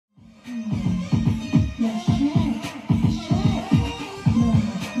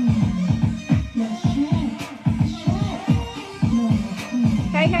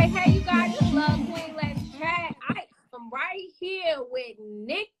Hey, you guys, it's Love Queen. Let's chat. I am right here with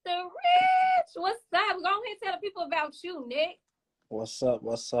Nick the Rich. What's up? Go ahead and tell the people about you, Nick. What's up?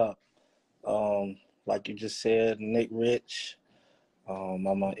 What's up? Like you just said, Nick Rich. I'm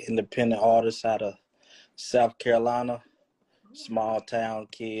an independent artist out of South Carolina, small town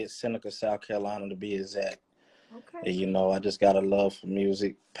kid, Seneca, South Carolina to be exact. Okay. And I just got a love for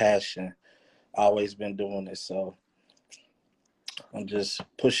music, passion. Always been doing it, so I'm just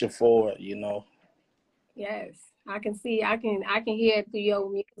pushing forward. Yes. I can see, I can hear it through your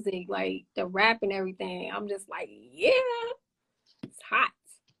music, like the rap and everything. I'm just like, yeah, it's hot.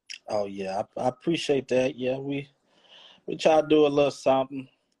 Oh yeah, I appreciate that. Yeah, we try to do a little something.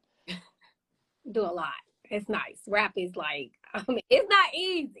 Do a lot. It's nice. Rap is like, I mean, it's not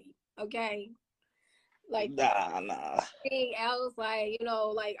easy, okay? Like Nah. anything else, like,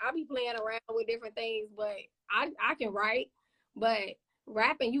 like I be playing around with different things, but I can write, but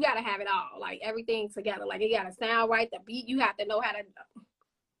rapping, you gotta have it all, like everything together. Like it gotta sound right, the beat, you have to know how to.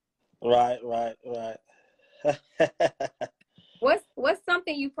 Right. What's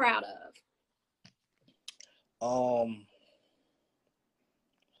something you proud um,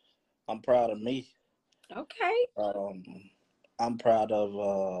 I'm proud of me. of? Okay. Um, I'm proud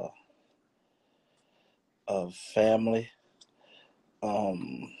of family.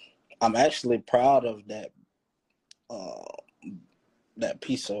 Um, I'm actually proud of uh, that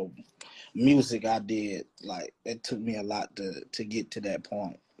piece of music I did. Like it took me a lot to get to that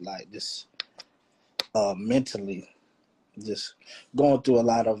point. Like just mentally, just going through a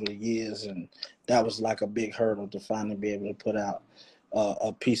lot over the years, and that was like a big hurdle to finally be able to put out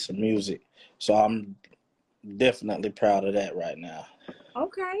a piece of music. So I'm definitely proud of that right now.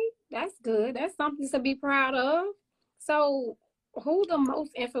 Okay, that's good. That's something to be proud of. So who the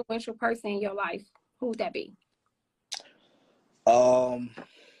most influential person in your life? Who would that be? Um,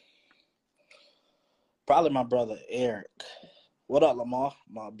 Probably my brother Eric. What up, Lamar?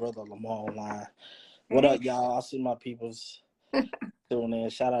 My brother Lamar online. What Hey. up, y'all? I see my people's tuning in.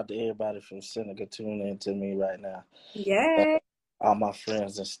 Shout out to everybody from Seneca tuning in to me right now. Uh, Yeah. all my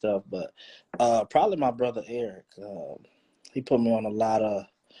friends and stuff. But probably my brother Eric. He put me on a lot of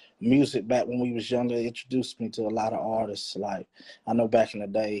music back when we was younger. Introduced me to a lot of artists. Like I know back in the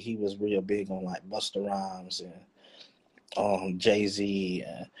day, he was real big on like Busta Rhymes and Jay-Z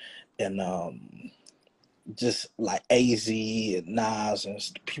and just like AZ and Nas and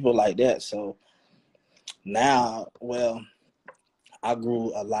people like that. So now, well, I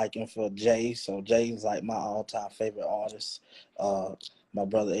grew a liking for Jay. So Jay's like my all-time favorite artist. Uh, my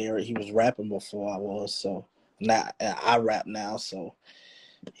brother Eric, he was rapping before I was, so now I rap now. So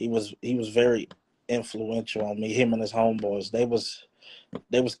he was very influential on me. Him and his homeboys,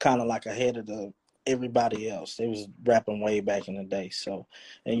 they was kind of like ahead of everybody else. They was rapping way back in the day. So,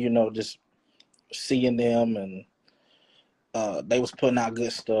 and just seeing them and they was putting out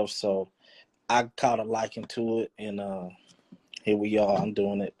good stuff. So I caught a liking to it, and here we are. I'm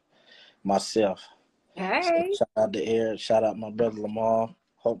doing it myself. So Hey. shout out to Eric. Shout out my brother Lamar.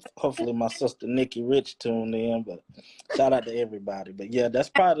 Hopefully my sister Nikki Rich tuned in. But shout out to everybody. But yeah, that's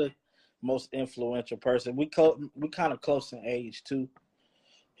probably the most influential person. We kind of close in age too.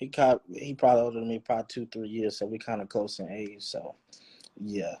 He probably older than me, probably 2-3 years. So we kind of close in age. So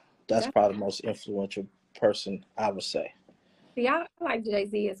yeah, that's That, probably the most influential person I would say. see, I like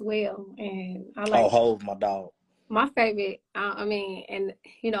Jay-Z as well, and I Oh, like Hov, my dog. my favorite. I mean, and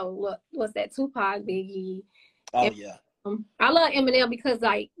what what's that? Tupac, Biggie. Oh yeah, I love Eminem because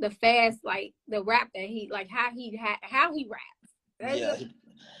like the fast, like the rap that he like how he raps. That's yeah. just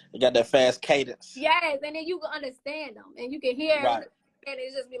He got that fast cadence. yes, and then you can understand them and you can hear everything, Right, and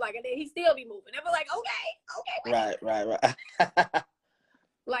it's just be like, and then he still be moving. And be like, okay, wait. right.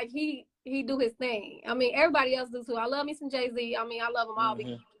 Like he do his thing. I mean, everybody else do too. I love me some Jay-Z. I mean, I love them all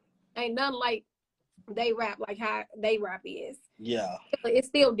because hmm ain't nothing like they rap like how they rap is. Yeah, It's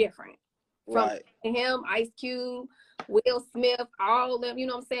still different from right, him, Ice Cube, Will Smith, all of them. You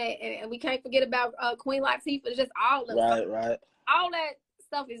know what I'm saying? And we can't forget about Queen Latifah. It's just all of them. So right. all that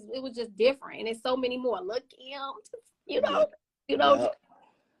stuff it was just different, and it's so many more. Look him, you Yeah, know, you know, yeah,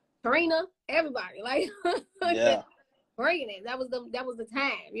 Trina, everybody like just yeah. bringing it. That was the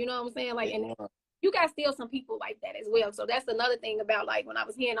time. You know what I'm saying? Like, It and was. you got still some people like that as well. So that's another thing about like when I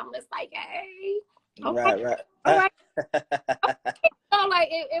was hearing, I'm just like, hey, okay, Right, all right. right. So like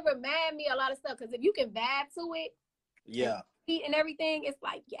it remind me a lot of stuff because if you can vibe to it and Yeah. beat and everything, it's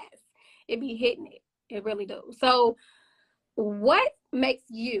like yes, it be hitting it. It really do. So what makes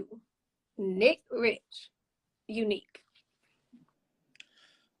you, Nick Rich unique?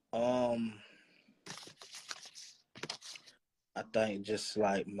 Um, I think just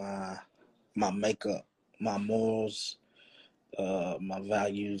like my makeup, my morals, my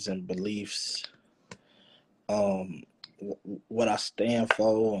values and beliefs, um, what I stand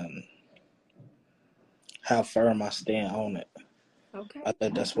for, and how firm I stand on it. Okay. I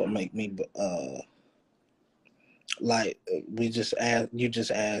think that's what make me like you just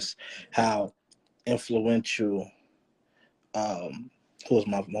asked how influential who was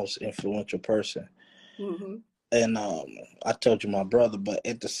my most influential person. Mm-hmm. And I told you my brother, but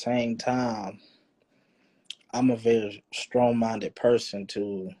at the same time, I'm a very strong-minded person.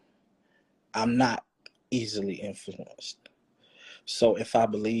 I'm not easily influenced. So if I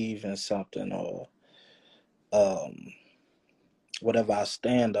believe in something or um, whatever I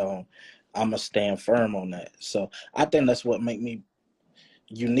stand on, I'm gonna stand firm on that. So I think that's what make me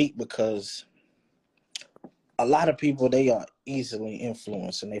unique, because a lot of people, they are easily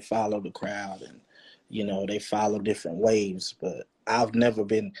influenced and they follow the crowd, and they follow different waves. But I've never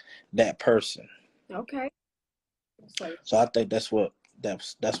been that person. Okay. So I think that's what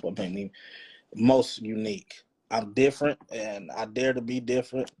made me most unique. I'm different, and I dare to be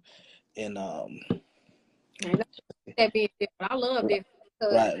different. And I know that being different. I love different.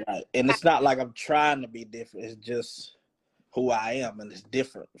 right. And it's not like I'm trying to be different. It's just who I am, and it's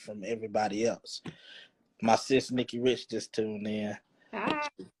different from everybody else. My sis Nikki Rich just tuned in. Hi.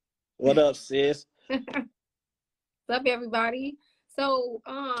 What up, sis? What's up, everybody? So,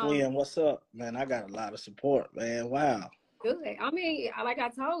 Twin, what's up, man? I got a lot of support, man. Wow. good. I mean, like I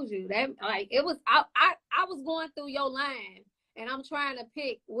told you, that like it was. I was going through your line, and I'm trying to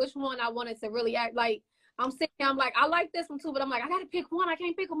pick which one I wanted to really act like. I'm sitting there, I'm like, I like this one too, but I'm like, I gotta pick one. I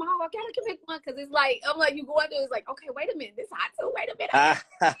can't pick them all. I gotta pick one because it's like, I'm like, you go out there, it's like, okay, wait a minute, this hot too. Wait a minute,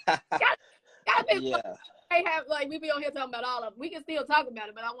 gotta pick one. Yeah. They have like we be on here talking about all of them. We can still talk about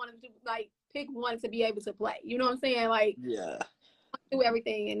it, but I wanted to like pick one to be able to play. You know what I'm saying? Like, Yeah. do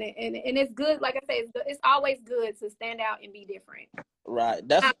everything, and it's good. Like I say, it's always good to stand out and be different. Right.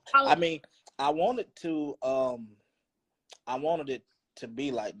 I mean, I wanted it to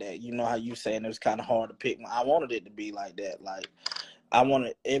be like that. You know how you saying it was kind of hard to pick. I wanted it to be like that. Like, I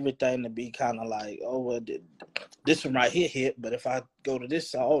wanted everything to be kind of like, oh, well, this one right here hit, but if I go to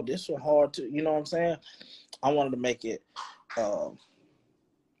this, oh, this one hard to, you know what I'm saying? I wanted to make it a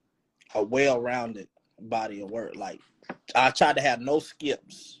well-rounded body of work. Like, I tried to have no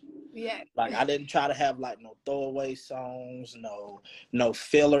skips. Yeah. Like, I didn't try to have like no throwaway songs, no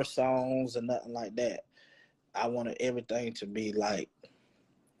filler songs, or nothing like that. I wanted everything to be like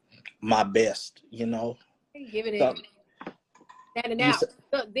my best, Giving So, it standing you out. said,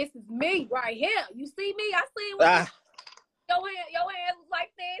 Look, this is me right here. You see me? I see what your hand was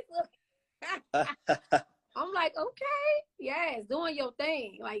like this. Look. I'm like, okay, yes, doing your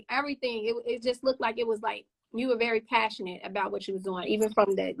thing, like everything. It just looked like it was like you were very passionate about what you was doing, even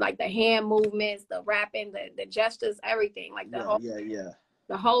from the hand movements, the rapping, the gestures, everything, like yeah.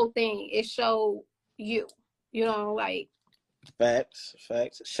 the whole thing. It showed you, like. Facts.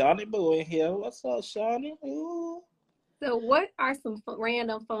 Shawnee Boo in here. What's up, Shawnee? Ooh. So, what are some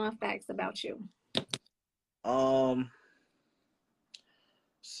random fun facts about you?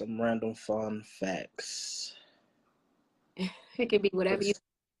 Some random fun facts. It could be whatever you.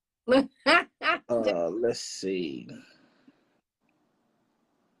 Let's see.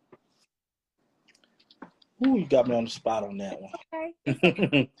 Ooh, you got me on the spot on that one.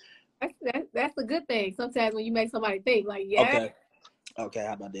 Okay. That's a good thing. Sometimes when you make somebody think, like, yeah. Okay,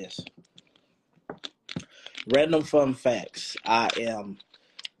 how about this? Random fun facts. I am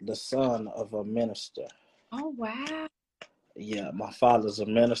the son of a minister. Oh, wow. Yeah, my father's a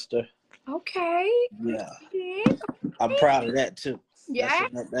minister. Okay. Yeah. I'm proud of that too. Yeah.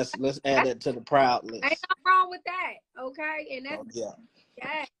 Let's add that to the proud list. Ain't nothing wrong with that. Okay. And that's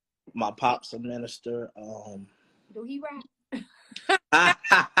yeah. My pop's a minister. Do he rap?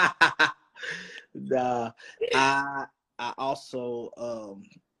 Nah, I also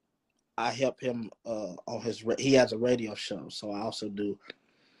I help him on he has a radio show, so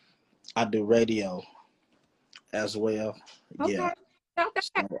I do radio as well. Okay. Yeah.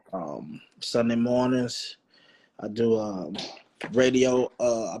 So, Sunday mornings I do radio.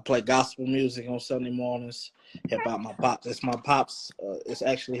 I play gospel music on Sunday mornings. Help out my pops. It's my pops. It's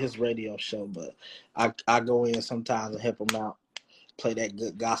actually his radio show, but I go in sometimes and help him out, play that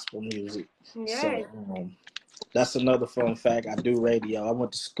good gospel music. Yeah. So that's another fun fact. I do radio. I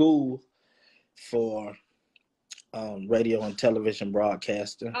went to school for radio and television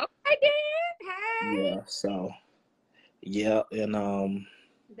broadcasting. Okay, then. Hey. Yeah. So yeah, and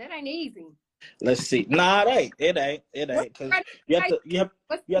That ain't easy. Let's see. Nah, it ain't. Because you have to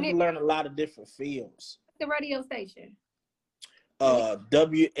What's you have to learn a lot of different fields. the radio station?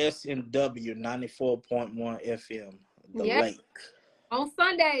 WSNW 94.1 FM, The Yeah. Lake. On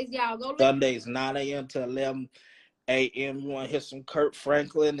Sundays, y'all go listen. Sundays 9 a.m. to 11 a.m. You want to hear some Kurt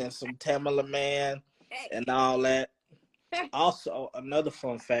Franklin and some Tamala Man and all that. Also, another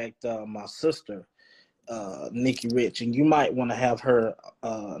fun fact: my sister, Nikki Rich, and you might want to have her,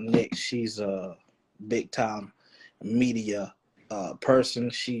 Nick. She's a big time media person.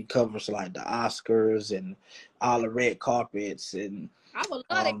 She covers like the Oscars and all the red carpets and I would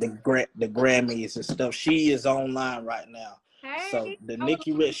love it. the Grammys and stuff. She is online right now. So Hey, the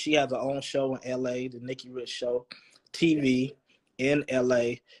Nikki Rich, she has her own show in LA, the Nikki Rich Show TV in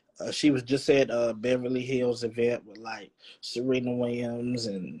LA. She was just at a Beverly Hills event with like Serena Williams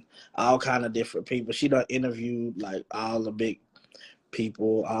and all kind of different people. She done interviewed like all the big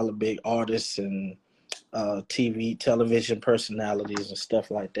people, all the big artists and television personalities and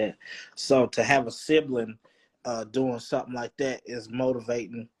stuff like that. So to have a sibling doing something like that is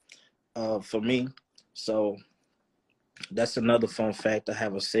motivating for me. So that's another fun fact. I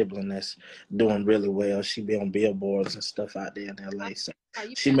have a sibling that's doing really well. She be on billboards and stuff out there in LA. So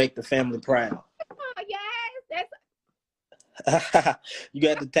she make the family proud. Oh, yes, You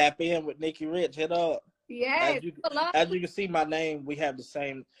got to tap in with Nikki Rich. Hit up. yes. As you can see, my name, we have the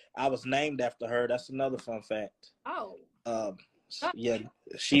same. I was named after her. That's another fun fact. Oh. Yeah,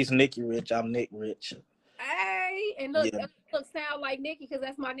 she's Nikki Rich. I'm Nick Rich. Hey, and look, sound like Nikki because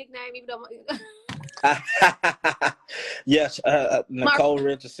that's my nickname. Even though yes, Nicole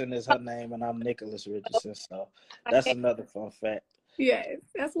Richardson is her name, and I'm Nicholas Richardson. So that's another fun fact. Yes,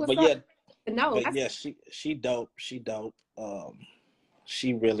 that's what's up. No, but yeah, she dope. She dope.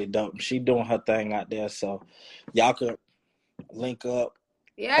 She really dope. She doing her thing out there. So y'all could link up.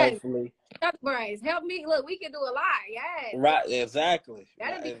 Yeah. Hopefully. Brains, help me. Look, we can do a lot. Yeah. Right. Exactly.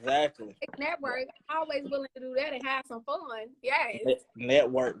 Exactly. Network. I'm always willing to do that and have some fun. Yes.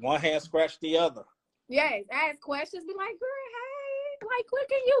 Network. One hand scratch the other. Yes. Ask questions. Be like, girl, hey, like, what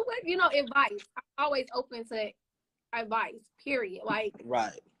can you, advice. I'm always open to advice. Period. Like.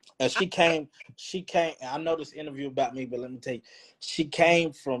 Right. And she came. I know this interview about me, but let me tell you, she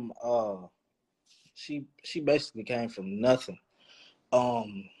came from. She basically came from nothing.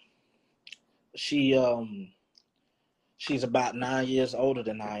 She's about 9 years older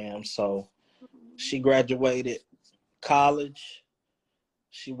than I am, so she graduated college.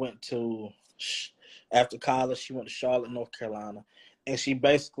 After college, she went to Charlotte, North Carolina, and she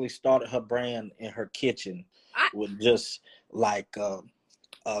basically started her brand in her kitchen with just like a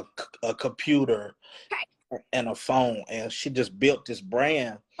computer and a phone, and she just built this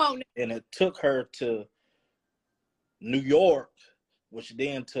brand. And it took her to New York, which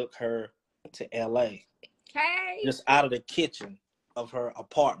then took her to LA. Hey. Just out of the kitchen of her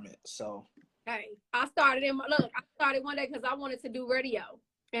apartment. So. Hey, I started one day because I wanted to do radio.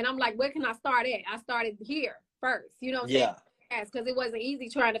 And I'm like, where can I start at? I started here first. You know what I'm saying? Yes, because it wasn't easy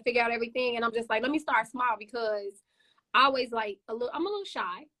trying to figure out everything. And I'm just like, let me start small because I always I'm a little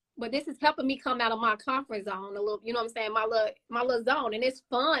shy. But this is helping me come out of my comfort zone a little, you know what I'm saying? My little zone. And it's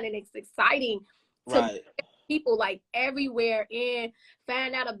fun and it's exciting to people like everywhere and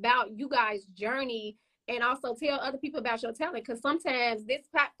find out about you guys' journey and also tell other people about your talent. Because sometimes this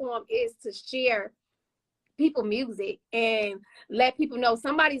platform is to share people music and let people know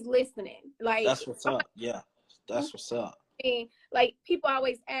somebody's listening. Like that's what's up. Yeah, that's what's up. And like people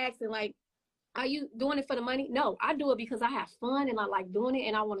always asking, like, are you doing it for the money? No, I do it because I have fun and I like doing it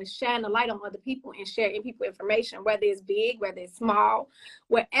and I want to shine the light on other people and share people information, whether it's big, whether it's small,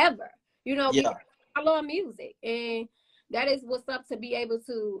 wherever. I love music and that is what's up to be able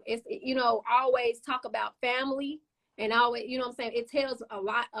to, always talk about family and always, you know what I'm saying? It tells a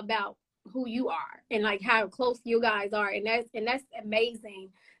lot about who you are and like how close you guys are. And that's amazing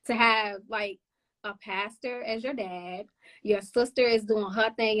to have like a pastor as your dad. Your sister is doing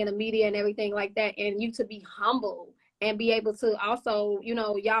her thing in the media and everything like that. And you to be humble and be able to also,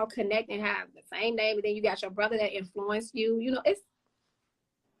 y'all connect and have the same name. And then you got your brother that influenced you.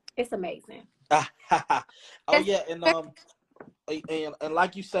 It's amazing. Oh yeah, and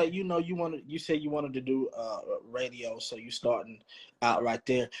like you say, you said you wanted to do radio, so you starting out right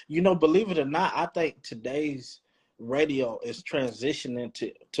there. Believe it or not, I think today's radio is transitioning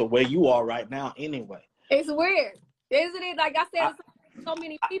to where you are right now. Anyway, it's weird, isn't it? Like I said, so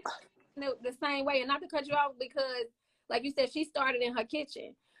many people the same way, and not to cut you off because, like you said, she started in her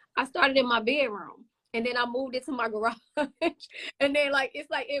kitchen. I started in my bedroom. And then I moved it to my garage. And then it's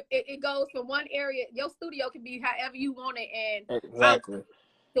like it goes from one area. Your studio can be however you want it. And exactly.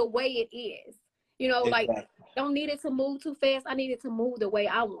 the way it is. You know, like, Exactly. don't need it to move too fast. I need it to move the way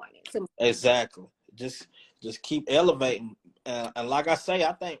I want it to move. Exactly. Just keep elevating. And like I say,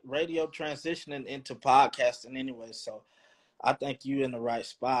 I think radio transitioning into podcasting anyway. So I think you in the right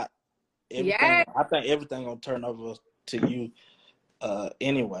spot. Yeah, I think everything gonna turn over to you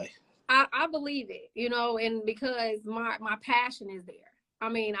anyway. I believe it, you know, and because my passion is there. I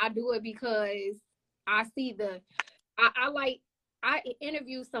mean, I do it because I see I like, I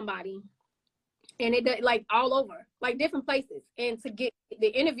interview somebody, and it like all over, like different places, and to get the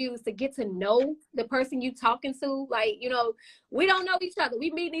interviews, to get to know the person you talking to, like, you know, we don't know each other,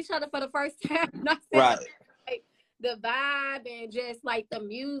 we meeting each other for the first time. Not saying, Right. like, the vibe and just like the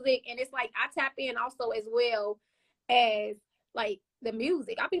music, and it's like I tap in also as well as like the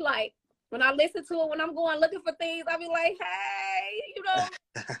music. I be like, when I listen to it, when I'm going looking for things, I be like, hey, you know,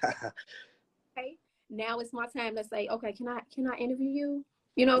 okay, now it's my time to say, okay, can I interview you?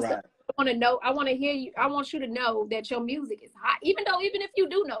 You know, so Right. I want to know, I want to hear you, I want you to know that your music is hot. Even if you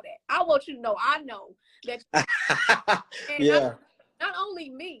do know that, I want you to know, I know that. And Yeah. not only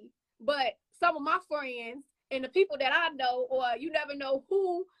me, but some of my friends and the people that I know, or you never know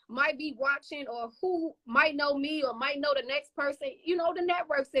who might be watching, or who might know me, or might know the next person, you know, the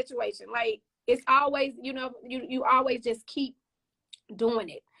network situation. Like, it's always, you know, you always just keep doing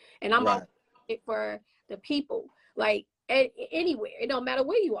it. And I'm always Right. it for the people, like, anywhere. It don't matter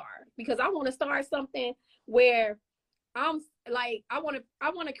where you are, because I want to start something where I'm like, I want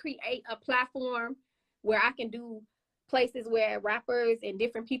to create a platform where I can do places where rappers and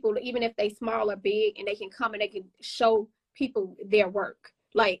different people, even if they small or big, and they can come and they can show people their work.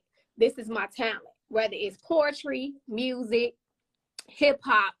 Like, this is my talent, whether it's poetry, music, hip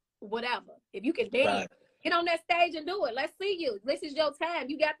hop, whatever. If you can dance, Right. get on that stage and do it. Let's see you. This is your time.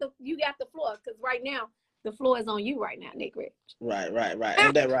 You got the floor, because right now the floor is on you right now, Nick Rich. Right.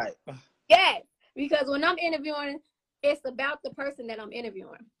 Ain't that right? Yes, because when I'm interviewing, it's about the person that I'm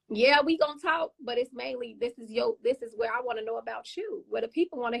interviewing. Yeah, we gonna talk, but it's mainly, this is where I want to know about you, where the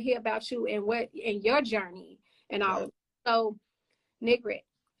people want to hear about you, and your journey and all. Right. So, Nick Rich,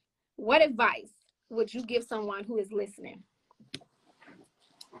 what advice would you give someone who is listening?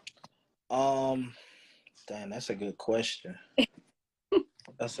 Um, Damn, that's a good question.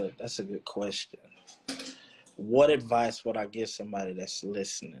 That's a good question. What advice would I give somebody that's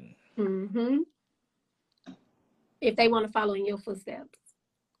listening? Mm-hmm. If they want to follow in your footsteps.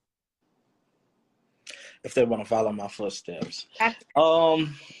 If they want to follow my footsteps,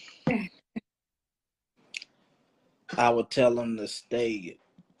 um, I would tell them to stay.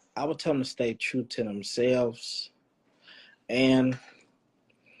 I would tell them to stay true to themselves, and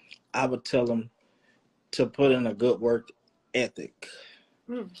I would tell them to put in a good work ethic.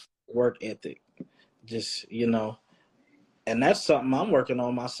 Mm. Work ethic, just, and that's something I'm working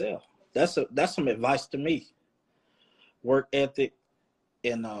on myself. That's some advice to me. Work ethic,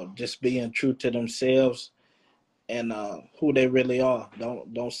 and just being true to themselves, and who they really are.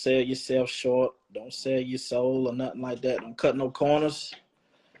 Don't sell yourself short. Don't sell your soul or nothing like that. Don't cut no corners.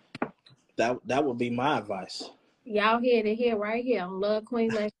 That would be my advice. Y'all hear it here, right here on Love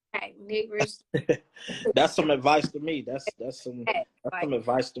Queen Let's Chat. Nick Rich. That's some advice to me. That's some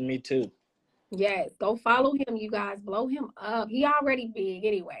advice to me too. Yes, go follow him, you guys. Blow him up. He already big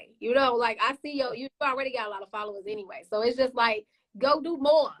anyway. You know, like, I see you already got a lot of followers anyway. So it's just like, go do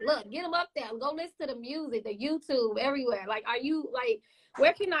more. Look, get him up there. Go listen to the music, the YouTube, everywhere. Like, are you like,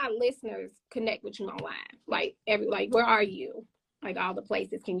 where can our listeners connect with you online? Like, where are you? Like, all the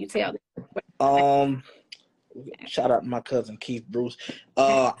places. Can you tell them? Um, Shout out to my cousin Keith Bruce.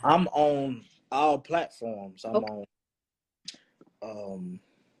 I'm on all platforms. I'm Okay. on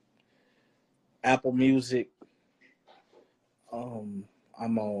Apple Music. I'm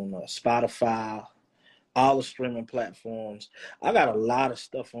on Spotify, all the streaming platforms. I got a lot of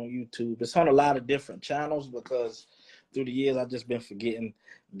stuff on YouTube. It's on a lot of different channels because through the years I've just been forgetting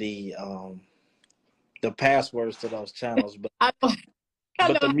the passwords to those channels. But I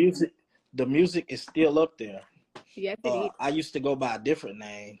but know. the music is still up there. Yes, it is. I used to go by a different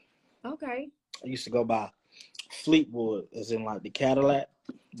name. Okay. I used to go by Fleetwood, as in like the Cadillac,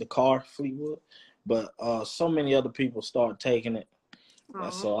 the car Fleetwood. But so many other people started taking it.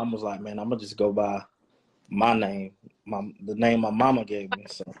 And so I was like, man, I'm gonna just go by my name, the name my mama gave me.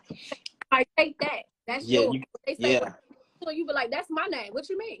 So I take that. That's yeah, yours. They say, yeah, so you be like, that's my name. What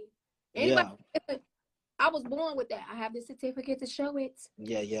you mean? Anybody? yeah, I was born with that. I have the certificate to show it.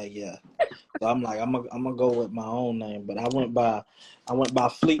 yeah. So I'm like, I'm gonna go with my own name. But I went by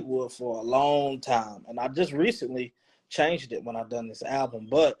Fleetwood for a long time, and I just recently changed it when I done this album.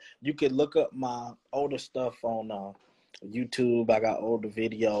 But you could look up my older stuff on YouTube. I got older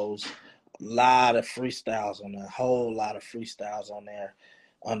videos. A lot of freestyles on there. A whole lot of freestyles on there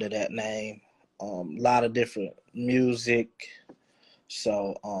under that name. A lot of different music.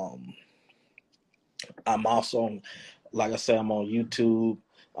 So I'm also on, like I said, I'm on YouTube.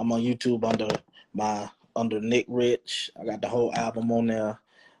 I'm on YouTube under Nick Rich. I got the whole album on there.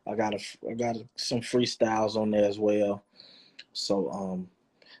 I got some freestyles on there as well. So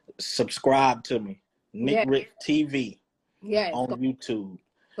subscribe to me, Nick Rich TV on YouTube.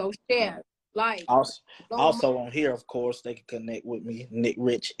 Go share, like. Also on here, of course, they can connect with me, Nick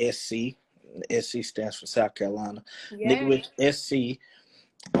Rich SC. SC stands for South Carolina. Nick Rich SC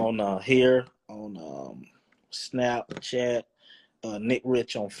on here on Snapchat, Nick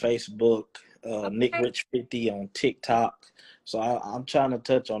Rich on Facebook, Nick Rich 50 on TikTok. So I'm trying to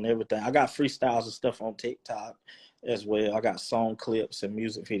touch on everything. I got freestyles and stuff on TikTok as well. I got song clips and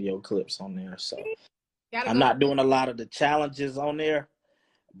music video clips on there. So I'm not doing a lot of the challenges on there,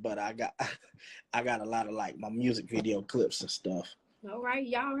 but I got a lot of like my music video clips and stuff. All right,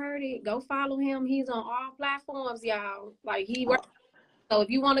 y'all heard it. Go follow him. He's on all platforms, y'all. Like he works. So if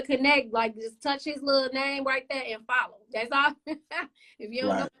you want to connect, like just touch his little name right there and follow. That's all. If you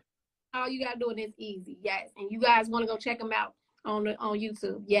don't know, all you gotta do it is easy. Yes, and you guys want to go check him out on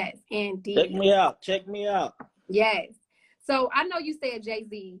YouTube. Yes, indeed. Check me out. Yes. So I know you said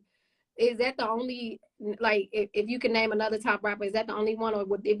Jay-Z. Is that the only, like, if you can name another top rapper, is that the only one, or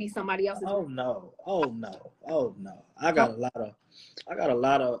would it be somebody else? Oh no. I got a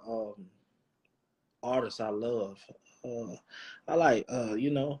lot of artists I love. I like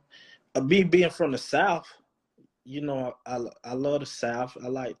me being from the South. You know, I love the South. I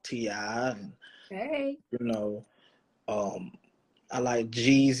like T.I. and I like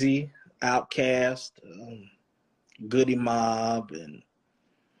Jeezy, Outkast, Goody Mob, and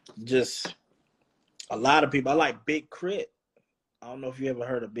just a lot of people. I like Big Crit. I don't know if you ever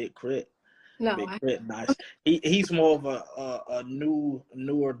heard of Big Crit. No. Big Crit, nice. He's more of a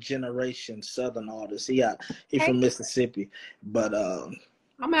newer generation Southern artist. He from Mississippi, but I'm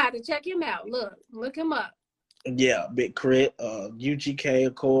gonna have to check him out. Look him up. Yeah, Big Crit, UGK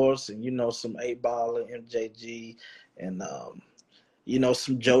of course, and some 8Ball and MJG, and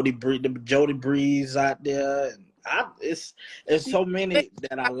some Jody Breeze out there, and it's so many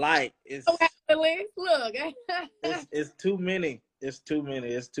that I like. It's look, it's too many. It's too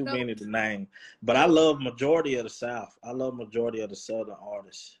many to name. But I love majority of the South. I love majority of the Southern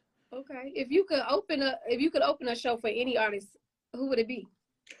artists. Okay, if you could open a show for any artist, who would it be?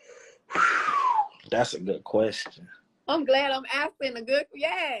 That's a good question. I'm glad I'm asking a good.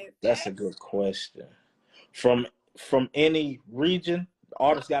 Yes. That's a good question. From any region, the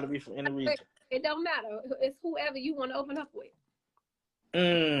artist got to be from any region. It don't matter. It's whoever you want to open up with.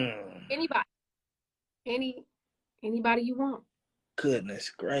 Anybody. Anybody you want. Goodness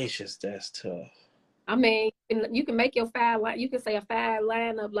gracious, that's tough. I mean, you can make your you can say a 5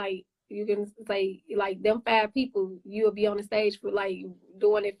 lineup, like you can say like them 5 people, you'll be on the stage for like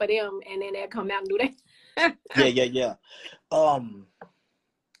doing it for them, and then they'll come out and do that. Yeah.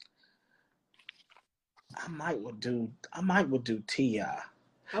 I might would do T.I.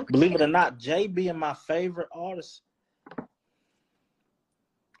 Okay. Believe it or not, Jay being my favorite artist,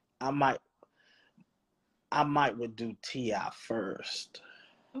 I might would do T.I. first.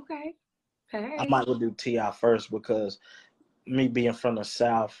 Okay. Hey. I might would do T.I. first because me being from the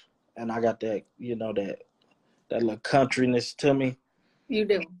South and I got that, that little countryness to me. You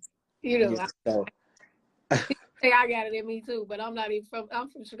do. Yeah, so. I got it in me too, but I'm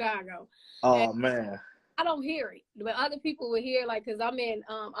from Chicago. Oh, man. I don't hear it, but other people will hear, like, because I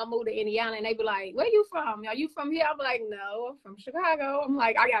moved to Indiana, and they be like, where you from? Are you from here? I'm like, no, I'm from Chicago. I'm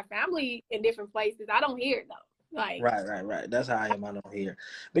like, I got family in different places. I don't hear it, though. Like, right. That's how I am. I don't hear.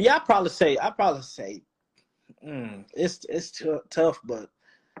 But yeah, I probably say it's tough, but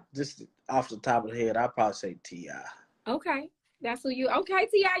just off the top of the head, I probably say T.I. Okay. That's who you. Okay,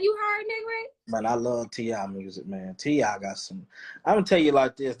 T.I., you heard, nigga? Man, I love T.I. music, man. T.I. got some. I'm gonna tell you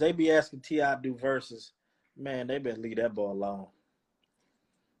like this. They be asking T.I. do verses. Man, they better leave that boy alone.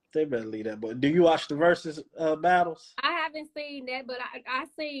 Do you watch the verses battles? I haven't seen that, but I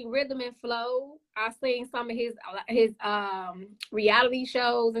seen Rhythm and Flow. I seen some of his reality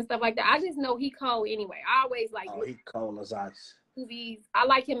shows and stuff like that. I just know he cold anyway. I always like. Oh, he cold as ice. Movies. I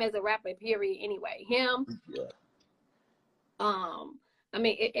like him as a rapper. Period. Anyway, him. Yeah. I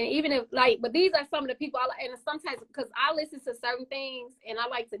mean, and even if but these are some of the people I like, and sometimes because I listen to certain things and I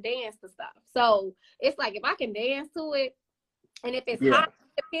like to dance to stuff. So it's like if I can dance to it, and if it's hot,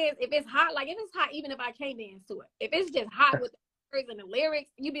 it depends. If it's hot, like if it's hot, even if I can't dance to it, if it's just hot with the words and the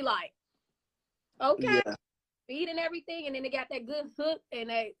lyrics, you be like, okay. beat and everything, and then they got that good hook, and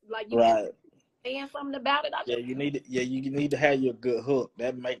they like you can Right. saying something about it. Yeah, you need to have your good hook.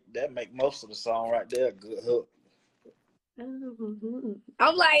 That make most of the song right there a good hook. I'm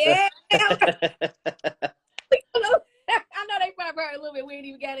like, yeah. I know they probably heard a little bit. We ain't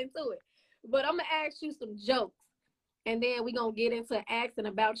even got into it, but I'm gonna ask you some jokes, and then we gonna get into asking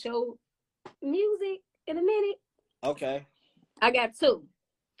about your music in a minute. Okay. I got two.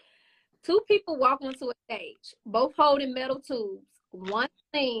 Two people walk onto a stage, both holding metal tubes. One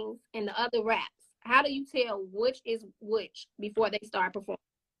sings and the other raps. How do you tell which is which before they start performing?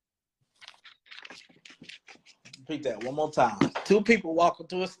 Repeat that one more time. Two people walking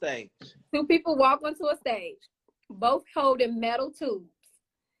to a stage. Two people walk onto a stage, both holding metal tubes.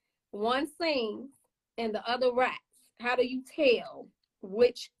 One sings and the other raps. How do you tell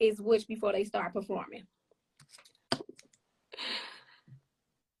which is which before they start performing?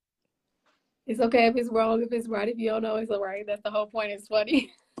 It's okay if it's wrong, if it's right. If you don't know, it's all right. That's the whole point. It's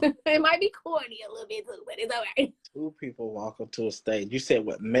funny. It might be corny a little bit too, but it's all right. Two people walking to a stage. You said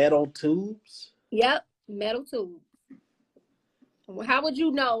what? Metal tubes? Yep, metal tubes. How would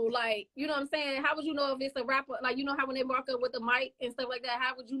you know, like, you know what I'm saying? How would you know if it's a rapper? Like, you know how when they walk up with the mic and stuff like that,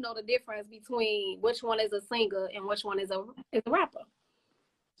 how would you know the difference between which one is a singer and which one is a rapper?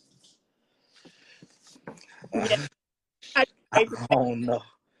 Yeah. I don't know.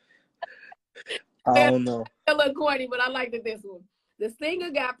 I don't know. A little corny, but I liked it this one. The singer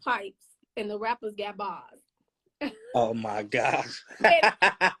got pipes and the rappers got bars. Oh my gosh.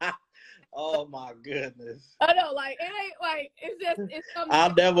 Oh my goodness. I know, like it ain't like it's something.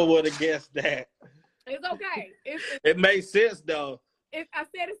 I never would have guessed that. It's okay. It makes sense though. I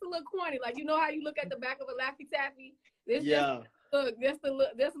said it's a little corny. Like, you know how you look at the back of a Laffy Taffy? This Yeah. just a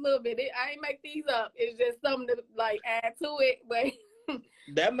little bit. I ain't make these up. It's just something to like add to it. But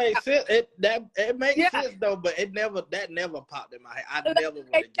that makes sense. It makes sense though, but that never popped in my head. I never would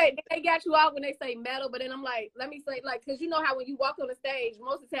have guessed. They got you out when they say metal, but then I'm like, let me say, like, because you know how when you walk on the stage,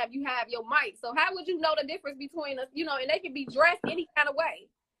 most of the time you have your mic. So how would you know the difference between us? You know, and they can be dressed any kind of way.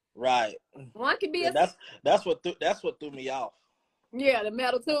 Right. One could be that's what threw me off. Yeah, the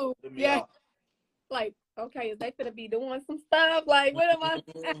metal too. Yeah. Off. Like, okay, is they finna be doing some stuff? Like, what am I?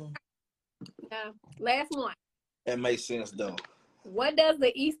 Yeah. Last one. That makes sense though. What does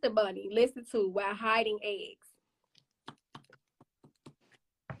the Easter Bunny listen to while hiding eggs?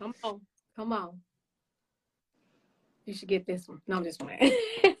 Come on. You should get this one. No, I'm just playing.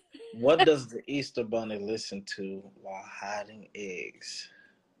 What does the Easter Bunny listen to while hiding eggs?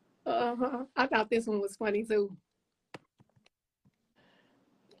 I thought this one was funny too.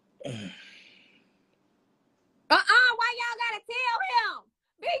 Why y'all gotta tell him?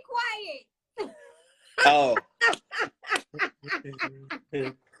 Be quiet. Oh.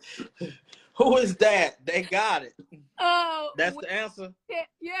 Who is that? They got it. Oh, that's the answer.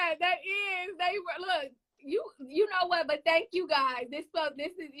 Yeah, that is. They were look. You know what? But thank you guys. He's supposed to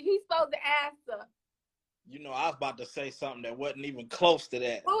answer. You know, I was about to say something that wasn't even close to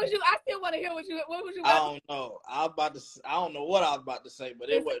that. What was you? I still want to hear what was you? I don't know. I don't know what I was about to say, but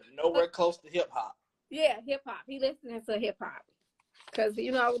it was nowhere close to hip hop. Yeah, hip hop. He listening to hip hop. Because,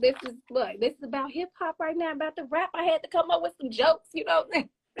 you know, this is about hip hop right now, about the rap. I had to come up with some jokes, you know.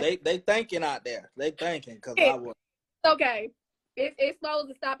 They thinking out there. They thinking because I was. Okay. It's supposed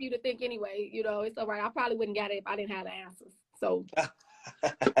to stop you to think anyway. You know, it's all right. I probably wouldn't get it if I didn't have the answers. So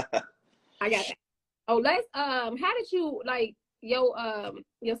I got that. Oh, let's how did you like your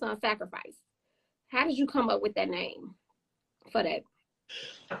son Sacrifice? How did you come up with that name for that?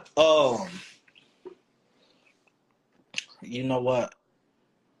 You know what?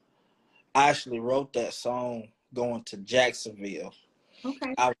 I actually wrote that song going to Jacksonville.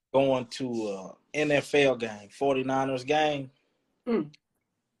 Okay. I was going to an NFL game, 49ers game.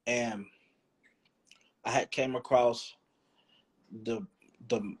 And I had came across the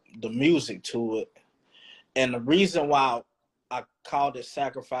music to it. And the reason why I called it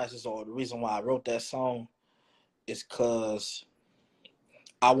Sacrifices, or the reason why I wrote that song, is because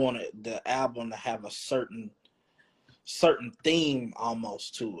I wanted the album to have a certain theme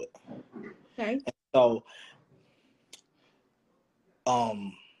almost to it. Okay. And so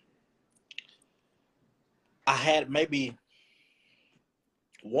I had maybe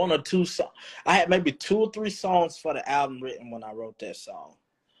one or two songs. I had maybe 2 or 3 songs for the album written when I wrote that song.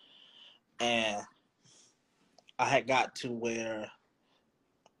 And I had got to where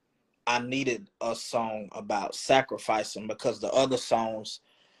I needed a song about sacrificing because the other songs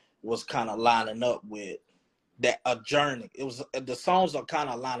was kind of lining up with a journey. It was the songs are kind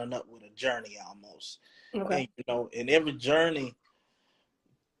of lining up with a journey almost. Okay. And, you know, in every journey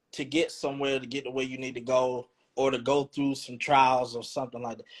to get somewhere, to get to where you need to go, or to go through some trials or something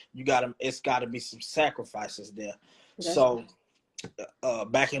like that, it's gotta be some sacrifices there. That's So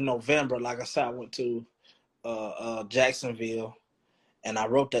back in November, like I said, I went to Jacksonville, and I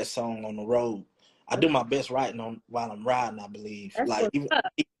wrote that song on the road. I do my best writing on while I'm riding, I believe. Like what's even up.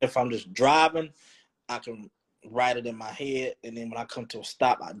 if I'm just driving, I can write it in my head, and then when I come to a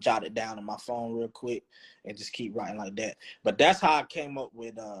stop, I jot it down on my phone real quick and just keep writing like that. But that's how I came up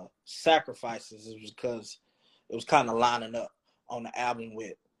with Sacrifices, is because it was kind of lining up on the album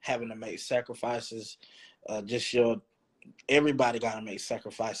with having to make sacrifices. Everybody got to make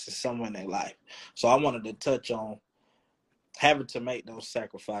sacrifices somewhere in their life. So I wanted to touch on having to make those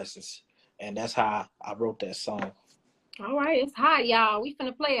sacrifices, and that's how I wrote that song. All right, it's hot, y'all. We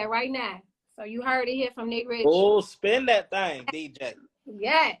finna play it right now. So you heard it here from Nick Rich. Oh, spin that thing, DJ.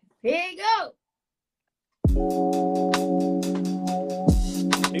 Yeah, here you go.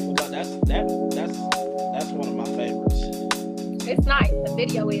 People got that's one of my favorites. It's nice. The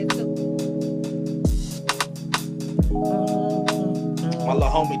video is too. My little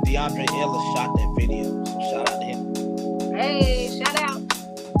homie DeAndre Ellis shot that video. So shout out to him. Hey, shout out.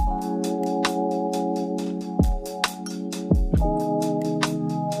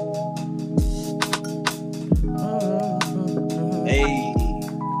 Hey.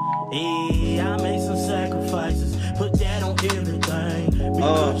 Hey, I made some sacrifices, put that on everything.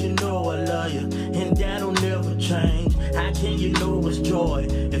 Because you know I love you, and that'll never change. How can you know it's joy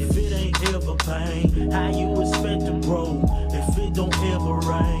if it ain't ever pain? How you expect to grow if it don't ever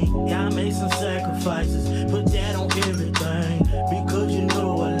rain? Yeah, I made some sacrifices, put that on everything. Because you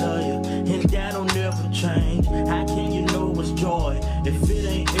know I love you, and that'll never change. How can you know it's joy if it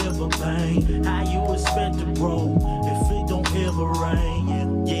ain't ever pain? How you expect to grow if it don't ever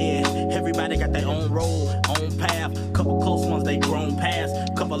rain? Yeah, everybody got their own role, own path. Couple close ones they grown past.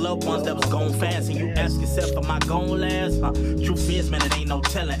 Couple loved ones that was gone fast. And you ask yourself, am I gon' last? Truth is, man, it ain't no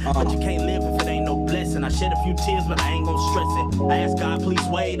telling. But you can't live if it ain't no blessing. I shed a few tears, but I ain't gon' stress it. I asked God, please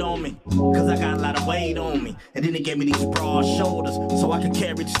wait on me, cause I got a lot of weight on me. And then he gave me these broad shoulders, so I could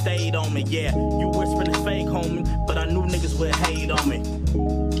carry the state on me. Yeah, you whispering it's fake, homie, but I knew niggas would hate on me.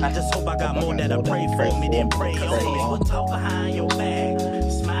 I just hope I got more that I pray for me than pray on me. People talk behind your back,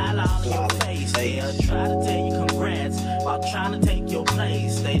 smile all in your face. They'll try to tell you congrats while trying to take your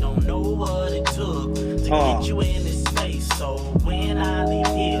place. They don't know what it took to get you in this space. So when I leave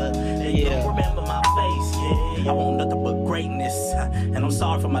here, they don't remember my face. Yeah, I want nothing but greatness, and I'm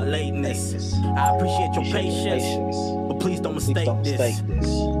sorry for my lateness. I appreciate your patience, but please don't mistake this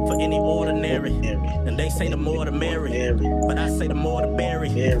for any ordinary. And they say the more the merry, but I say the more the berry.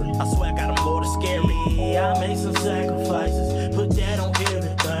 I swear I got them more the scary. I made some sacrifices, put that on everything.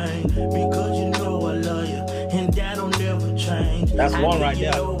 Because you know I love you, and that'll never change. That's one right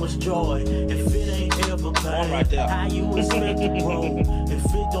there. there. You know it's joy if it ain't ever pain. One right there. How you expect to grow if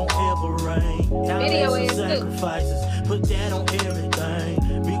it don't ever rain? I Video made is some too. sacrifices, put that on everything.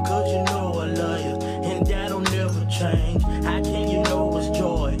 Because you know I love you, and that'll never change. How can you know it's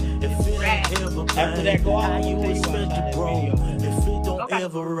joy if it ain't ever pain? After that, go out. How you expect to grow if it don't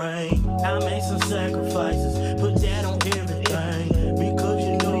ever rain? I made some sacrifices, put that on everything. Because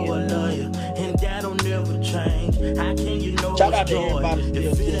you know I love you, and that'll never change. How can you know Shout out it's to joy everybody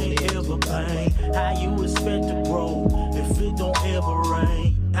if still it ain't tuning in. ever pain? How you expect to grow if it don't ever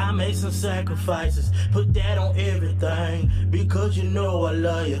rain? I made some sacrifices, put that on everything. Because you know I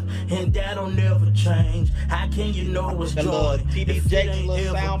love you, and that'll never change. How can you know it's That joy little if TD it Jakes ain't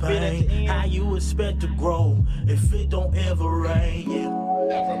little ever sound bit at the pain? end. How you expect to grow if it don't ever rain? Yeah.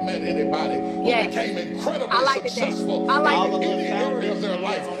 Never met anybody who Yeah. became incredibly I like the dance. successful I like in it. any area of their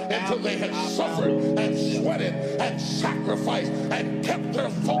life until they had suffered and sweated and sacrificed and kept their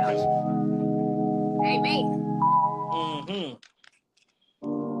focus. Amen. Mm-hmm.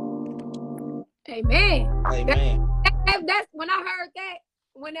 Amen. Amen. That's when I heard that.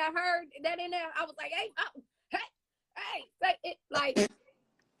 When I heard that in there, I was like, hey, oh, hey, say it like,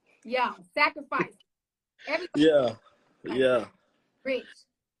 yeah, sacrifice. Everybody, Yeah. Rich.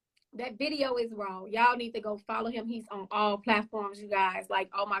 That video is wrong. Y'all need to go follow him. He's on all platforms, you guys. Like,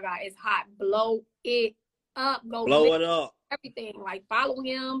 oh my God, it's hot. Blow it up. Go Blow listen it up. to everything. Like, follow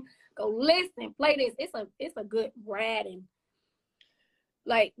him. Go listen. Play this. It's a good rad. And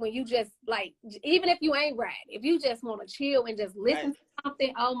like when you just like, even if you ain't rad, if you just want to chill and just listen to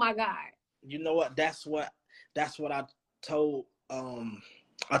something, oh my God. You know what? That's what I told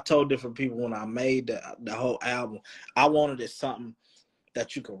I told different people when I made the whole album. I wanted it something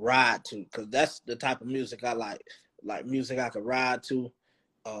that you could ride to, because that's the type of music I like music I could ride to.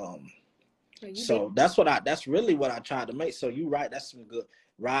 So that's really what I tried to make. So you right, that's some good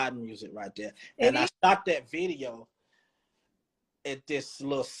riding music right there. It And I is. shot that video at this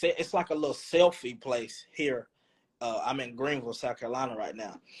little it's like a little selfie place here. I'm in Greenville, South Carolina right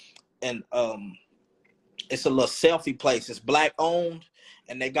now. And it's a little selfie place. It's black owned,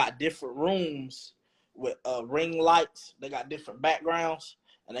 and they got different rooms with ring lights. They got different backgrounds,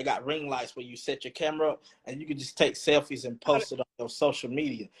 and they got ring lights where you set your camera up, and you can just take selfies and post it on your social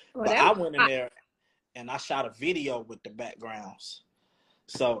media. Well, But I went in there and I shot a video with the backgrounds.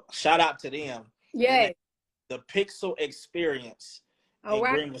 So shout out to them. yeah. The Pixel Experience All in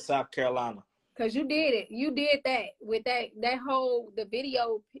right. Greenville, South Carolina. Cause you did it. You did that with that whole, the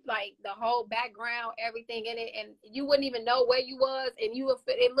video, like the whole background, everything in it, and you wouldn't even know where you was, and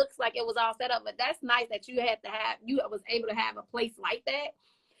it looks like it was all set up. But that's nice that you was able to have a place like that,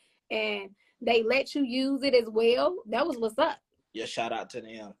 and they let you use it as well. That was what's up. Yeah, shout out to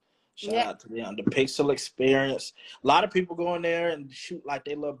them. Shout out to them. The Pixel Experience. A lot of people go in there and shoot like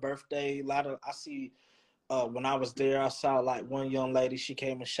their little birthday. I see. When I was there, I saw like one young lady. She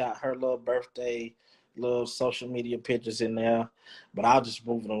came and shot her little birthday, little social media pictures in there. But I was just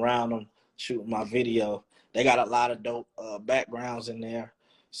moving around them, shooting my video. They got a lot of dope backgrounds in there.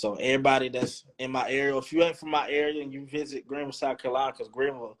 So everybody that's in my area, if you ain't from my area and you visit Greenville, South Carolina, because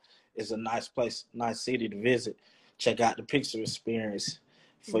Greenville is a nice place, nice city to visit, check out the Pixel Experience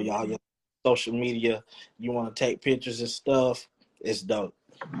for y'all, your social media. You want to take pictures and stuff, it's dope.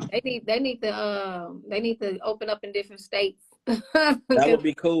 They need to open up in different states. That would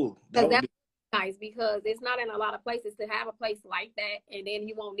be cool. That would be nice, because it's not in a lot of places to have a place like that, and then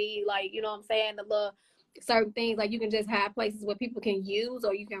you won't need, like, you know what I'm saying, the little certain things, like you can just have places where people can use,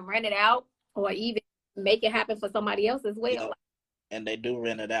 or you can rent it out, or even make it happen for somebody else as well. Yeah. And they do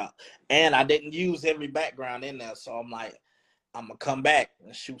rent it out. And I didn't use every background in there, so I'm like, I'm gonna come back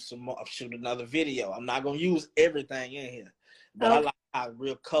and shoot another video. I'm not gonna use everything in here, but I like how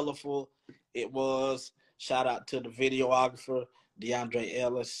real colorful it was. Shout out to the videographer, DeAndre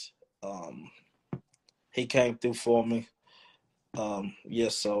Ellis. He came through for me.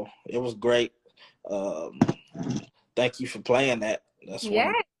 So it was great. Thank you for playing that. That's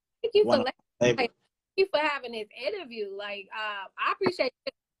thank you for having this interview. Like, I appreciate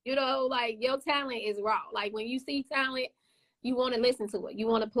it. You know, like, your talent is raw. Like, when you see talent, you want to listen to it. You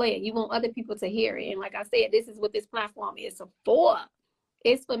want to play it. You want other people to hear it. And like I said, this is what this platform is for.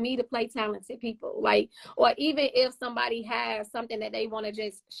 It's for me to play talented people. Like, or even if somebody has something that they want to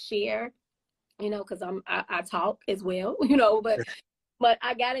just share, you know, because I talk as well, you know, but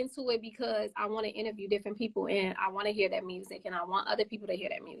I got into it because I want to interview different people, and I want to hear that music, and I want other people to hear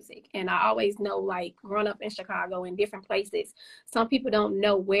that music. And I always know, like, growing up in Chicago, in different places, some people don't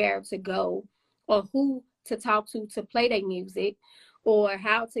know where to go or who to talk to play their music, or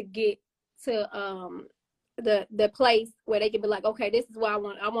how to get to the place where they can be like, okay, this is what I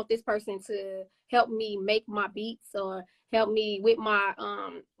want this person to help me make my beats, or help me with my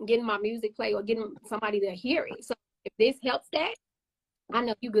getting my music played, or getting somebody to hear it. So if this helps that, I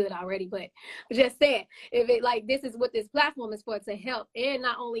know you good already, but just saying, if it, like, this is what this platform is for, to help, and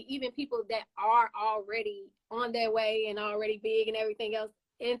not only even people that are already on their way and already big and everything else,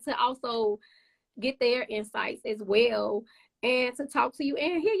 and to also get their insights as well, and to talk to you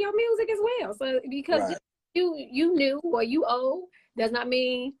and hear your music as well. So because you new or you old does not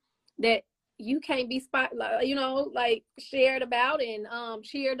mean that you can't be shared about and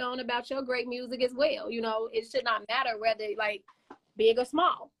cheered on about your great music as well. You know, it should not matter whether, like, big or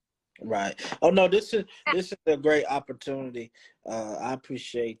small. Right. Oh no, this is a great opportunity. I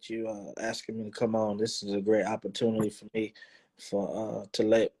appreciate you asking me to come on. This is a great opportunity for me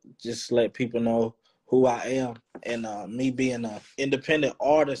to let people know who I am, and me being an independent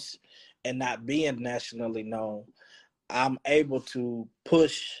artist and not being nationally known, I'm able to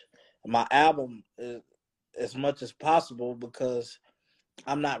push my album as much as possible, because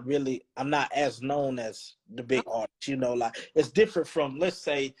I'm not as known as the big artists, you know. Like, it's different from, let's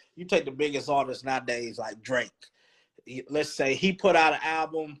say you take the biggest artist nowadays, like Drake. Let's say he put out an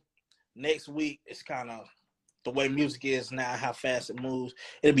album, next week it's kind of the way music is now, how fast it moves,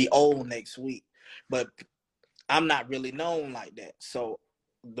 it'll be old next week. But I'm not really known like that, so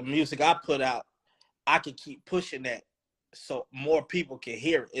the music I put out, I can keep pushing that so more people can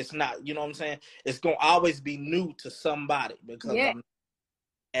hear it. It's not, you know what I'm saying, it's gonna always be new to somebody, because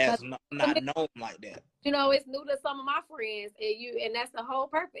I'm not known like that. You know, it's new to some of my friends, and that's the whole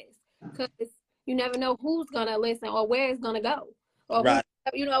purpose, because you never know who's gonna listen or where it's gonna go. Or right.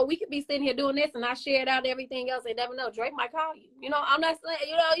 You know, we could be sitting here doing this, and I shared out everything else, and never know, Drake might call you. You know, I'm not saying,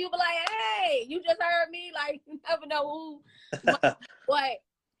 you know, you be like, hey, you just heard me. Like, you never know who. But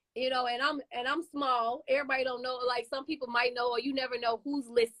you know, and I'm small. Everybody don't know. Like some people might know, or you never know who's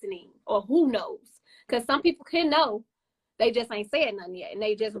listening or who knows. Because some people can know, they just ain't saying nothing yet, and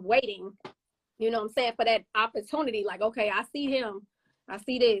they just waiting. You know what I'm saying, for that opportunity. Like, okay, I see him, I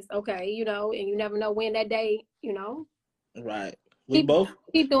see this. Okay, you know, and you never know when that day. You know, Right. keep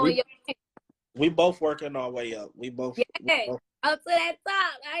doing your thing. We both working our way up. We both Up to that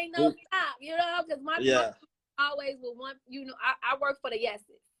top. I ain't no top. You know, because my always will want. You know, I work for the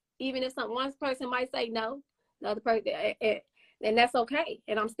yeses. Even if one person might say no, the other person, and that's okay.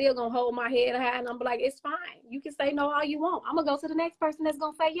 And I'm still gonna hold my head high, and I'm like, it's fine. You can say no all you want. I'm gonna go to the next person that's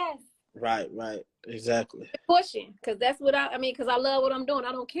gonna say yes. Right, exactly. Pushing, because that's what I mean. Because I love what I'm doing.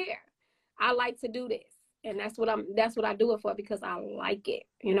 I don't care. I like to do this, and that's what I do it for, because I like it.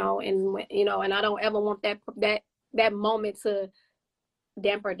 You know, and you know, and I don't ever want that moment to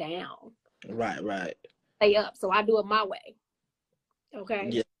damper down. Right. Stay up. So I do it my way. Okay.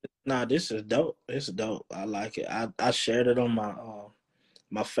 Yeah. Nah, this is dope. It's dope. I like it. I shared it on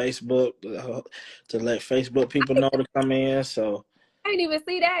my Facebook to let Facebook people know to come in. So I didn't even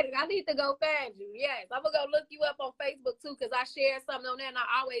see that. I need to go find you. Yes, I'm gonna go look you up on Facebook too, because I share something on there, and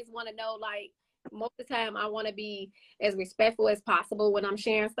I always want to know. Like most of the time, I want to be as respectful as possible when I'm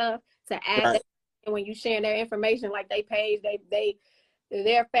sharing stuff. To add that, and when you sharing their information, like they page,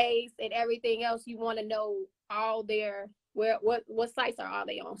 their face, and everything else, you want to know all their what sites are all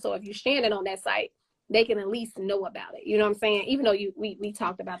they on. So if you're sharing it on that site, they can at least know about it. You know what I'm saying? Even though we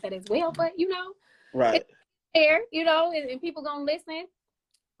talked about that as well, but you know, right. It's there, you know, and people gonna listen,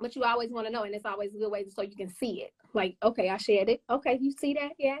 but you always want to know, and it's always a good way so you can see it. Like, okay, I shared it. Okay, you see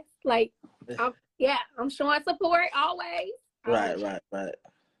that? Yes. Like, I'm showing support always. Right.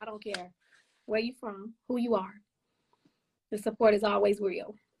 I don't care where you from, who you are. The support is always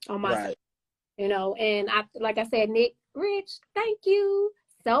real on my side. You know, and like I said, Nick Rich, thank you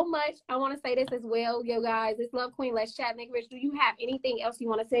so much. I want to say this as well, you guys. It's Love Queen. Let's chat. Nick Rich, do you have anything else you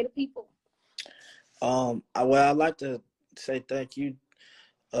want to say to people? Well, I'd like to say thank you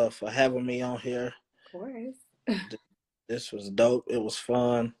for having me on here. Of course. This was dope. It was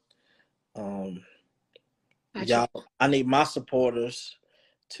fun. Y'all, I need my supporters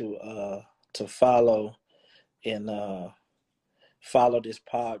to follow and follow this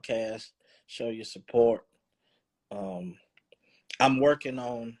podcast. Show your support. I'm working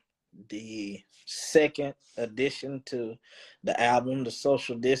on the second edition to the album, The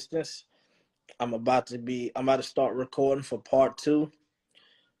Social Distance. I'm about to start recording for part 2.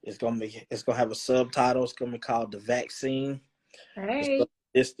 It's gonna have a subtitle. It's gonna be called The Vaccine. Hey.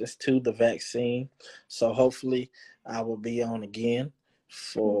 Distance to the Vaccine. So hopefully I will be on again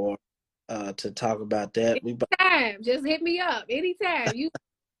for to talk about that. Anytime. Just hit me up. Anytime. You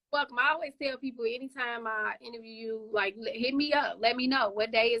welcome. I always tell people anytime I interview you, like, hit me up. Let me know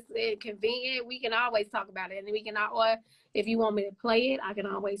what day is convenient. We can always talk about it. And we can, or if you want me to play it, I can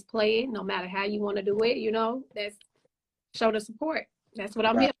always play it, no matter how you want to do it. You know, that's show the support. That's what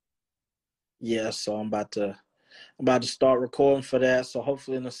I'm here. Yeah, so I'm about to start recording for that. So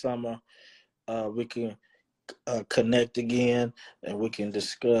hopefully in the summer, we can connect again and we can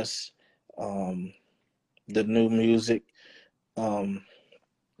discuss the new music.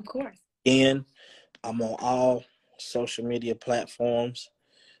 Of course. And I'm on all social media platforms.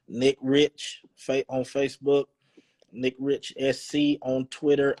 Nick Rich on Facebook, Nick Rich SC on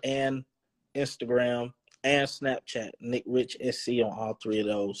Twitter and Instagram and Snapchat. Nick Rich SC on all 3 of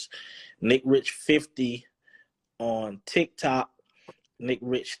those. Nick Rich 50 on TikTok. Nick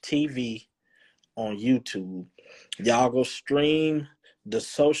Rich TV on YouTube. Y'all go stream The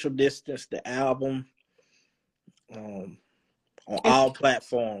Social Distance, the album, on all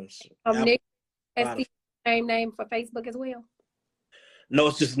platforms. Nick SC, same name for Facebook as well? No,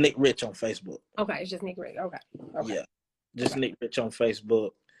 it's just Nick Rich on Facebook. Okay, it's just Nick Rich. Okay. Yeah, just Nick Rich on Facebook.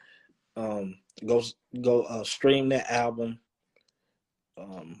 Go stream that album.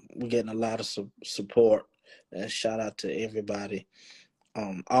 We're getting a lot of support, and shout out to everybody.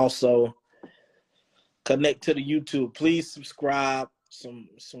 Also, connect to the YouTube. Please subscribe. Some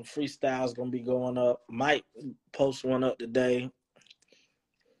freestyles gonna be going up. Might post one up today.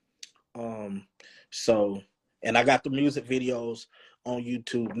 And I got the music videos on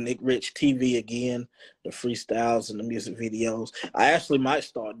YouTube, Nick Rich TV again, the freestyles and the music videos. I actually might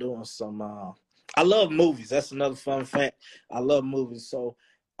start doing some, I love movies. That's another fun fact. I love movies. So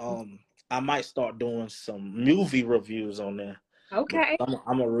I might start doing some movie reviews on there. Okay.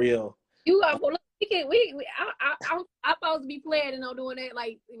 I'm a real. You are, well, I'm supposed to be planning on doing that,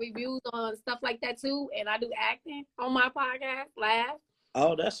 like reviews on stuff like that too. And I do acting on my podcast live.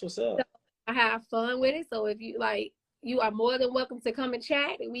 Oh, that's what's up. So I have fun with it. So if you like, you are more than welcome to come and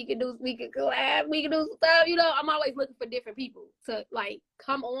chat, and we can collab, we can do stuff. You know, I'm always looking for different people to like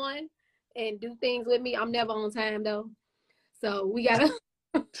come on and do things with me. I'm never on time though, so we gotta.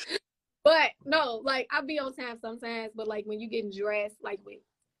 But no, like I be on time sometimes. But like when you getting dressed, like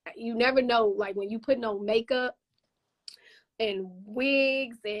you never know. Like when you putting on makeup and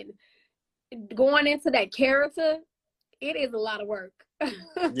wigs and going into that character, it is a lot of work.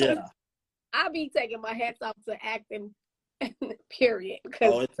 Yeah. I be taking my hats off to acting, period.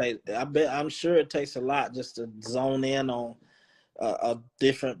 Oh, I'm sure it takes a lot just to zone in on a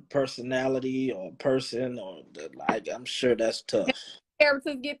different personality or person, or like I'm sure that's tough.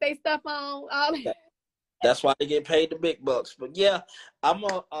 Characters get their stuff on. That's why they get paid the big bucks. But yeah, I'm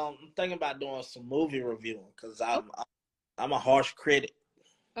thinking about doing some movie reviewing because I'm a harsh critic.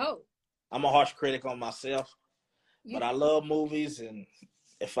 Oh. I'm a harsh critic on myself, but I love movies, and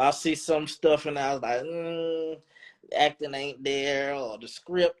if I see some stuff and I was like, the acting ain't there or the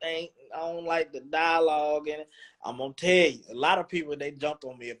script ain't, I don't like the dialogue in it, I'm gonna tell you. A lot of people, they jumped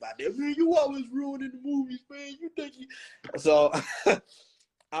on me about that. Man, you always ruining the movies, man. You think you... So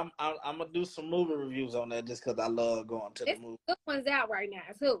I'm gonna do some movie reviews on that just because I love going to the movie. Good ones out right now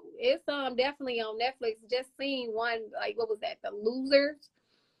too. It's definitely on Netflix. Just seen one, like what was that? The Losers,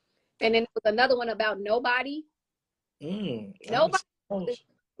 and then there was another one about Nobody.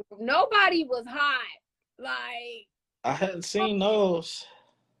 Nobody was hot. Like I hadn't seen those.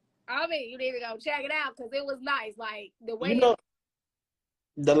 I mean, you need to go check it out because it was nice. Like the way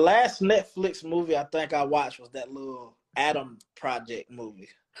the last Netflix movie I think I watched was that little Adam Project movie.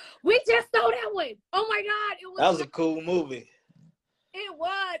 We just saw that one. Oh my God, that was a cool movie. It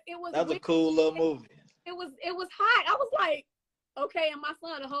was. That was a cool little movie. It was hot. I was like, okay, and my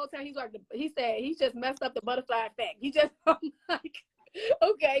son the whole time he said he just messed up the butterfly effect. I'm like,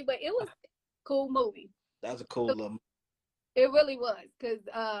 okay, but it was a cool movie. That was a cool little movie. It really was, because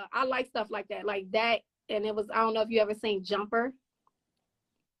I like stuff like that. And it was, I don't know if you ever seen Jumper.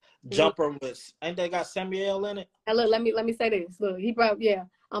 Jumper ain't they got Samuel in it? And look, let me say this. Look,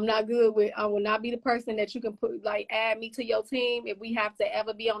 I'm not good with, I will not be the person that you can add me to your team if we have to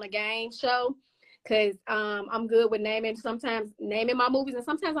ever be on a game show. Cause I'm good with sometimes naming my movies, and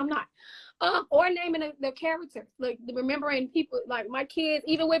sometimes I'm not. Or naming the characters, like remembering people, like my kids,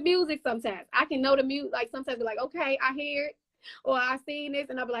 even with music sometimes. I can know the music, like sometimes be like, okay, I hear it, or I seen this,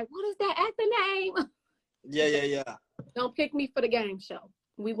 and I'll be like, what is that actor name? Yeah. Don't pick me for the game show.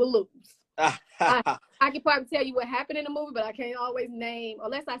 We will lose. I can probably tell you what happened in the movie, but I can't always name,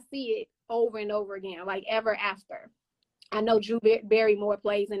 unless I see it over and over again, like Ever After. I know Drew Barrymore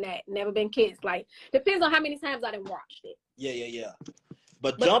plays in that. Never Been Kissed. Like, depends on how many times I done watched it. Yeah.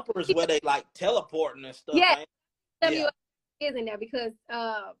 But Jumper is where they like teleporting and stuff. Yeah. Yeah. Is in there because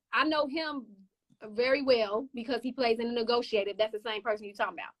I know him very well because he plays in The Negotiator. That's the same person you're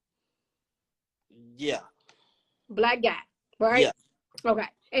talking about. Yeah. Black guy, right? Yeah. Okay.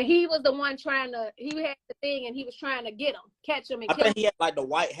 And he was the one he had the thing and he was trying to catch him and kill him. I think he had like the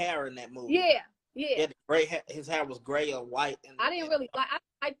white hair in that movie. Yeah. He had gray hair. His hair was gray or white. I didn't really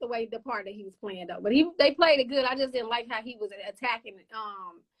like the way the part that he was playing though, but they played it good. I just didn't like how he was attacking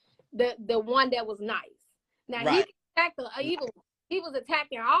the one that was nice. Now right. He attacked the evil one. He was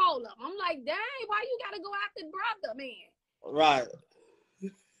attacking all of them. I'm like, dang, why you gotta go after brother, man? Right.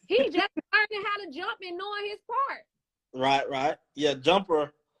 He just learning how to jump and knowing his part. Right. Yeah,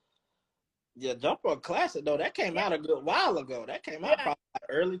 Jumper a classic though. That came out a good while ago. That came out probably like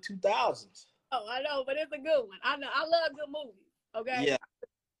early 2000s. Oh, I know, but it's a good one. I know. I love good movies. Okay. Yeah.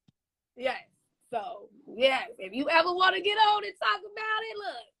 Yes. So yes, if you ever want to get on and talk about it,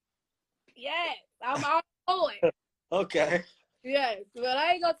 look. Yes, I'm all for it. Okay. Yes, but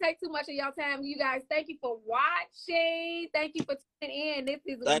I ain't gonna take too much of y'all time. You guys, thank you for watching. Thank you for tuning in.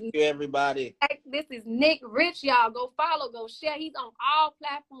 Thank you, everybody. This is Nick Rich, y'all. Go follow, go share. He's on all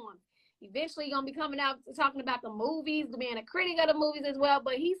platforms. Eventually, he's gonna be coming out talking about the movies, being a critic of the movies as well.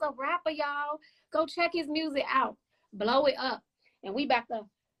 But he's a rapper, y'all. Go check his music out. Blow it up. And we back to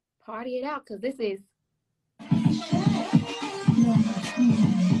party it out because this is.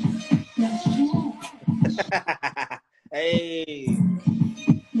 Hey.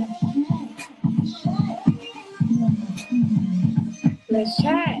 Let's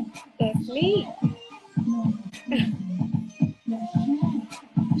chat. That's me.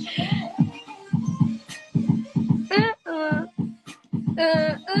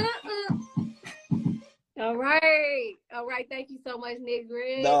 All right. Thank you so much, Nick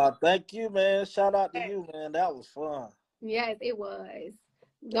Griggs. No, thank you, man. Shout out to you, man. That was fun. Yes, it was.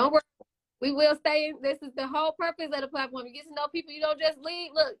 Don't worry. We will stay. This is the whole purpose of the platform. You get to know people. You don't just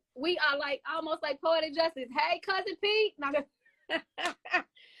leave. Look, we are like almost like Poetic Justice. Hey, Cousin Pete.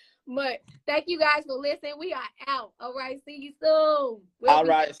 But thank you guys for listening. We are out. All right. See you soon. All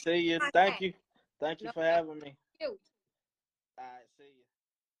right. See you. Thank you. Thank you for having me. All right. See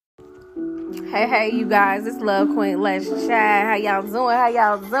you. Hey, you guys. It's Love Queen. Let's chat. How y'all doing?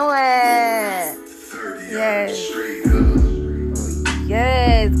 Yes.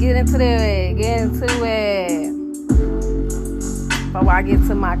 Yes. Get into it. Before I get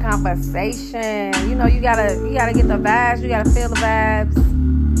to my conversation, you gotta get the vibes. You gotta feel the vibes.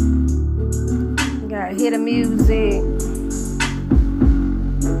 You gotta hear the music.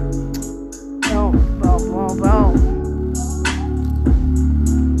 Boom, boom, boom, boom.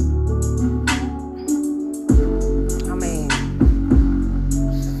 I mean,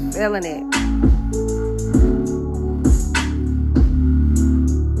 feeling it.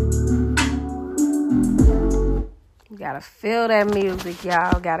 Gotta feel that music,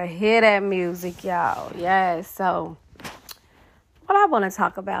 y'all. Gotta hear that music, y'all. Yes. So what I want to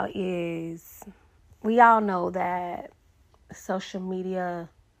talk about is, we all know that social media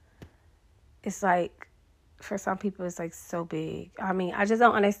is like, for some people, it's like so big. I mean, I just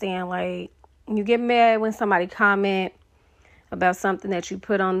don't understand. Like, you get mad when somebody comment about something that you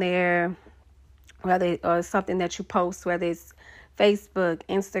put on there, or something that you post, whether it's Facebook,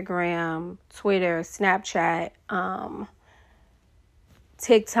 Instagram, Twitter, Snapchat,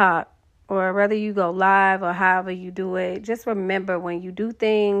 TikTok, or whether you go live or however you do it. Just remember, when you do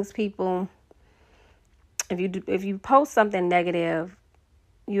things, people, if you post something negative,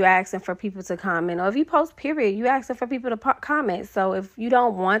 you asking for people to comment. Or if you post period, you asking for people to comment. So if you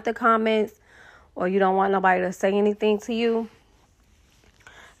don't want the comments, or you don't want nobody to say anything to you,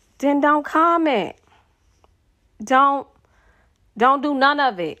 then don't comment. Don't do none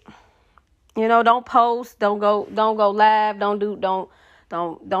of it. Don't post, don't go live, don't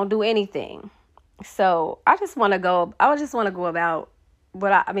do anything. So I just want to go about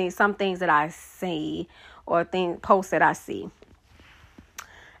some things that I see, or posts that I see.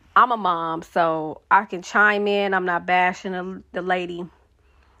 I'm a mom, so I can chime in. I'm not bashing the lady.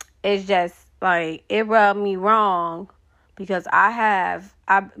 It's just like, it rubbed me wrong, because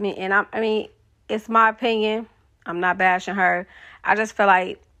it's my opinion. I'm not bashing her. I just feel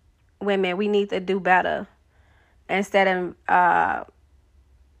like women, we need to do better. Instead of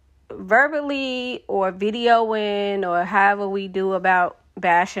verbally or videoing or however we do about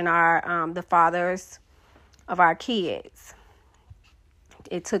bashing our the fathers of our kids.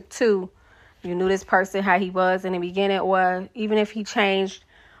 It took two. You knew this person how he was in the beginning, or even if he changed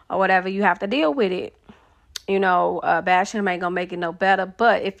or whatever, you have to deal with it. Bashing him ain't gonna make it no better.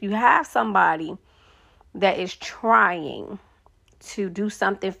 But if you have somebody that is trying to do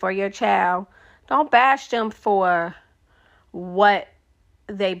something for your child, don't bash them for what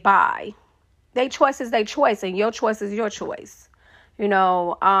they buy. Their choice is their choice, and your choice is your choice.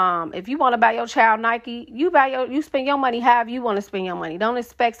 If you want to buy your child Nike, you spend your money however you want to spend your money. Don't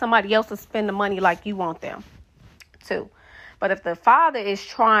expect somebody else to spend the money like you want them to. But if the father is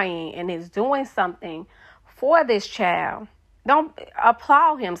trying and is doing something for this child, don't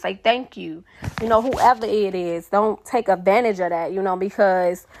applaud him. Say thank you. Whoever it is, don't take advantage of that.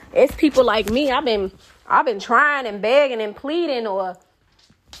 Because it's people like me. I've been trying and begging and pleading, or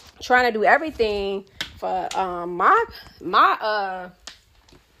trying to do everything for my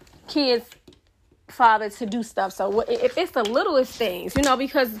kids' father to do stuff. So if it's the littlest things,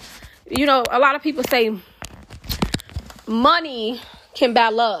 because a lot of people say money can buy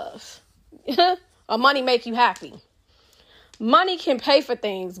love, or money make you happy. Money can pay for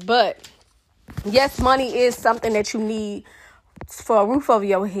things, but yes, money is something that you need for a roof over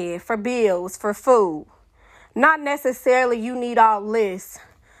your head, for bills, for food. Not necessarily you need all this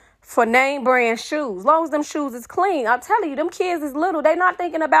for name brand shoes. As long as them shoes is clean. I'm telling you, them kids is little. They not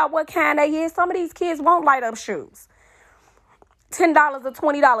thinking about what kind they is. Some of these kids won't light up shoes. $10 or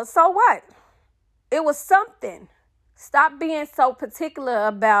 $20. So what? It was something. Stop being so particular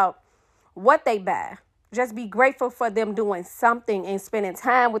about what they buy. Just be grateful for them doing something and spending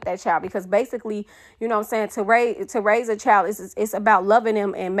time with that child, because basically, to raise a child, it's about loving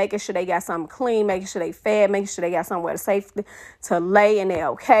them and making sure they got something clean, making sure they fed, making sure they got somewhere safe to lay and they're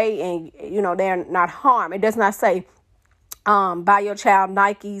okay, and they're not harmed. It does not say buy your child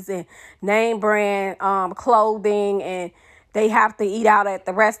Nikes and name brand clothing, and they have to eat out at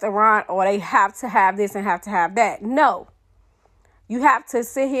the restaurant, or they have to have this and have to have that. No. You have to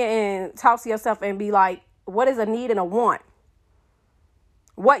sit here and talk to yourself and be like, what is a need and a want?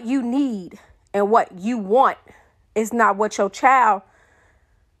 What you need and what you want is not what your child,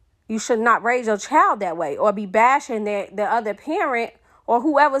 You should not raise your child that way or be bashing the other parent or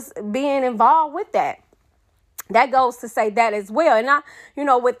whoever's being involved with that. That goes to say that as well. And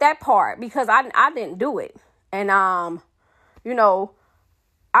I, with that part, because I didn't do it. And, I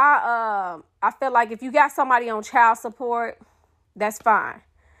feel like if you got somebody on child support, that's fine.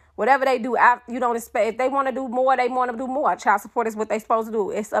 Whatever they do, you don't expect. If they want to do more, they want to do more. Child support is what they're supposed to do.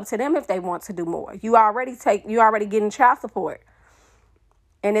 It's up to them if they want to do more. You already getting child support.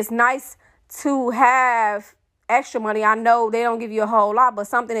 And it's nice to have extra money. I know they don't give you a whole lot, but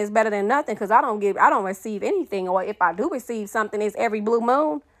something is better than nothing, because I don't receive anything. Or if I do receive something, it's every blue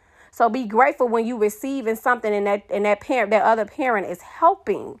moon. So be grateful when you receiving something and that other parent is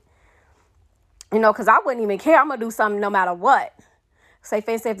helping. Because I wouldn't even care. I'm gonna do something no matter what. Say,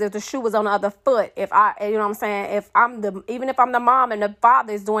 for instance, if the shoe was on the other foot, if I, what I'm saying, even if I'm the mom and the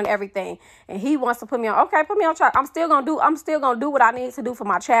father is doing everything and he wants to put me on, okay, put me on child. I'm still gonna do what I need to do for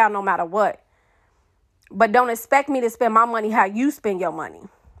my child no matter what. But don't expect me to spend my money how you spend your money.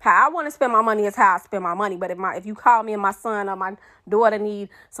 How I want to spend my money is how I spend my money. But if you call me and my son or my daughter need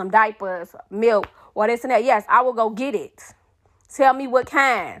some diapers, milk, or this and that, yes, I will go get it. Tell me what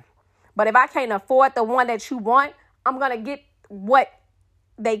kind. But if I can't afford the one that you want, I'm gonna get what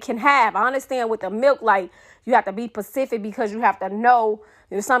they can have. I understand with the milk, like, you have to be specific because you have to know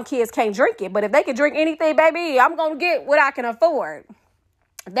some kids can't drink it. But if they can drink anything, baby, I'm going to get what I can afford.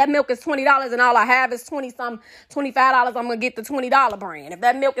 If that milk is $20 and all I have is $25, I'm going to get the $20 brand. If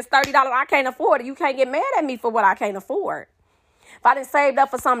that milk is $30, I can't afford it. You can't get mad at me for what I can't afford. If I didn't save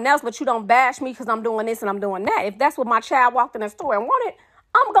up for something else, but you don't bash me because I'm doing this and I'm doing that. If that's what my child walked in the store and wanted,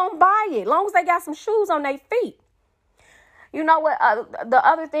 I'm going to buy it. As long as they got some shoes on their feet. You know what? The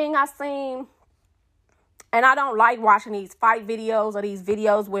other thing I seen, and I don't like watching these fight videos or these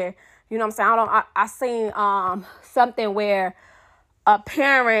videos where, what I'm saying, I seen something where a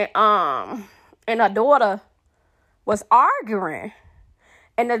parent and a daughter was arguing,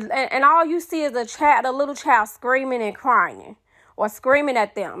 and all you see is the little child screaming and crying or screaming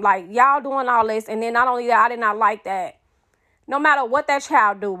at them like, y'all doing all this. And then not only that, I did not like that. No matter what that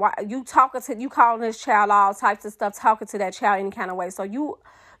child do, you calling this child all types of stuff, talking to that child any kind of way. So you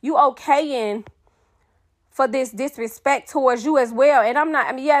okaying for this disrespect towards you as well.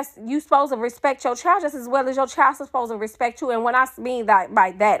 And yes, you supposed to respect your child just as well as your child's supposed to respect you. And when I mean that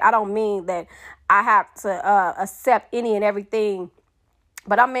by that, I don't mean that I have to accept any and everything.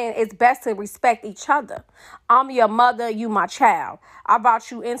 But I mean, it's best to respect each other. I'm your mother, you my child. I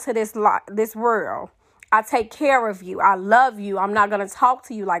brought you into this world. I take care of you. I love you. I'm not going to talk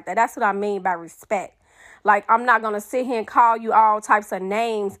to you like that. That's what I mean by respect. Like, I'm not going to sit here and call you all types of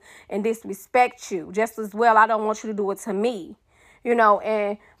names and disrespect you. Just as well, I don't want you to do it to me.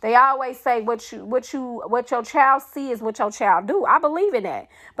 And they always say what your child see is what your child do. I believe in that.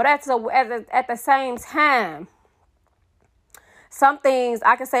 But at the same time, some things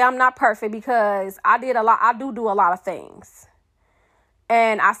I can say I'm not perfect because I do a lot of things.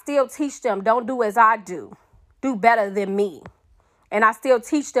 And I still teach them, don't do as I do. Do better than me. And I still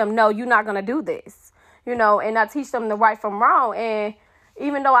teach them, no, you're not going to do this. And I teach them the right from wrong. And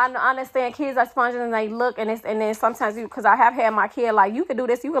even though I understand kids are sponges and they look, and then sometimes, because I have had my kid, like, you can do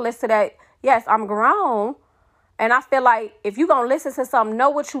this, you can listen to that. Yes, I'm grown. And I feel like if you're going to listen to something, know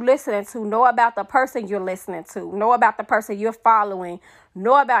what you're listening to. Know about the person you're listening to. Know about the person you're following.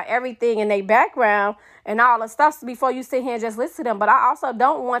 Know about everything in their background and all the stuff before you sit here and just listen to them. But I also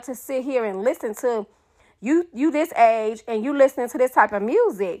don't want to sit here and listen to you this age and you listening to this type of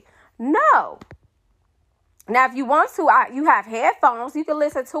music. No. Now, if you want to, you have headphones. You can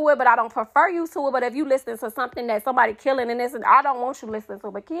listen to it, but I don't prefer you to it. But if you listen to something that somebody killing and this, I don't want you listening to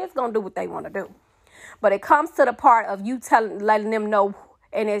it. But kids going to do what they want to do. But it comes to the part of you letting them know,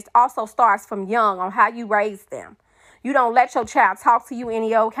 and it also starts from young on how you raise them. You don't let your child talk to you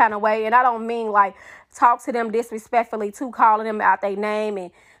any old kind of way. And I don't mean like talk to them disrespectfully too, calling them out their name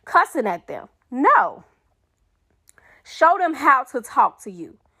and cussing at them. No. Show them how to talk to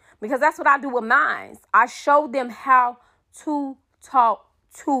you. Because that's what I do with mine. I show them how to talk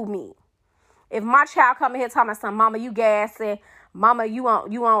to me. If my child come in here talking about something, mama, you gassing, mama, you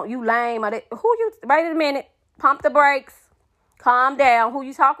lame, wait a minute, pump the brakes, calm down. Who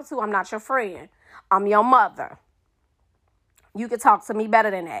you talking to? I'm not your friend. I'm your mother. You can talk to me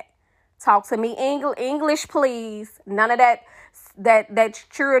better than that. Talk to me English, please. None of that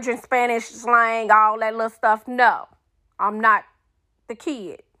children Spanish slang, all that little stuff. No, I'm not the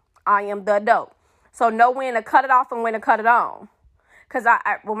kid. I am the adult. So know when to cut it off and when to cut it on. Because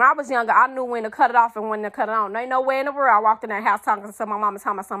when I was younger, I knew when to cut it off and when to cut it on. There ain't no way in the world I walked in that house talking to my mama,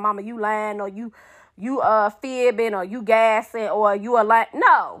 talking about some mama, you lying, or you fibbing, or you gassing, or you a lying.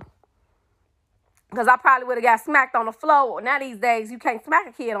 No. Because I probably would have got smacked on the floor. Now these days, you can't smack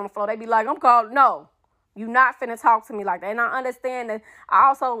a kid on the floor. They be like, I'm called. No, you not finna talk to me like that. And I understand that. I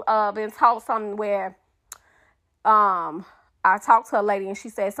also been taught something where I talked to a lady and she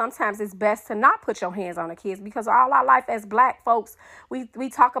said sometimes it's best to not put your hands on the kids because all our life as black folks, we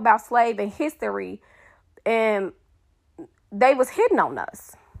talk about slave and history and they was hitting on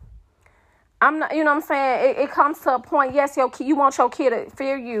us. I'm not, you know what I'm saying? It comes to a point, yes, you want your kid to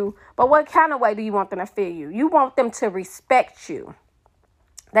fear you, but what kind of way do you want them to fear you? You want them to respect you.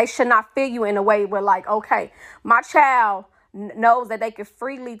 They should not fear you in a way where like, okay, my child knows that they can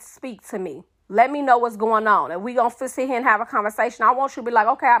freely speak to me. Let me know what's going on. And we going to sit here and have a conversation. I want you to be like,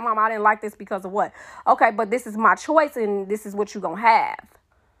 okay, Mom, I didn't like this because of what? Okay, but this is my choice and this is what you're going to have.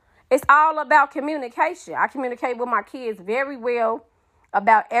 It's all about communication. I communicate with my kids very well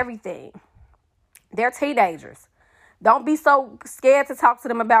about everything. They're teenagers. Don't be so scared to talk to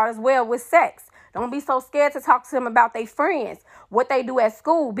them about as well with sex. Don't be so scared to talk to them about their friends, what they do at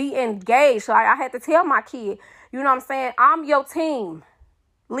school. Be engaged. Like I had to tell my kid, you know what I'm saying? I'm your team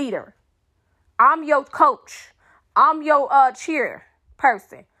leader. I'm your coach. I'm your cheer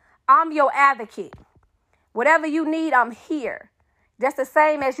person. I'm your advocate. Whatever you need, I'm here. That's the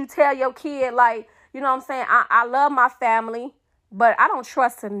same as you tell your kid, like, you know what I'm saying? I love my family, but I don't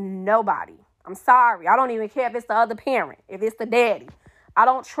trust nobody. I'm sorry. I don't even care if it's the other parent, if it's the daddy. I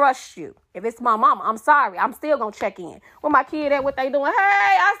don't trust you. If it's my mama, I'm sorry. I'm still going to check in with my kid at what they doing. Hey,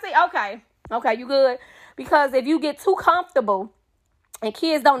 I see. Okay, you good? Because if you get too comfortable and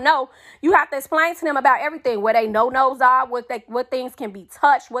kids don't know, you have to explain to them about everything, where they no-nos are, what things can be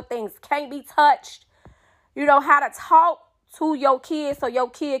touched, what things can't be touched. You know, how to talk to your kid so your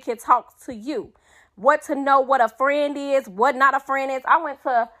kid can talk to you. What to know what a friend is, what not a friend is.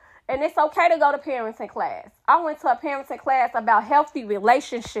 And it's okay to go to parenting class. I went to a parenting class about healthy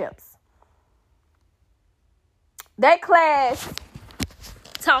relationships. That class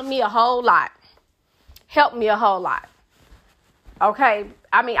taught me a whole lot. Helped me a whole lot. Okay,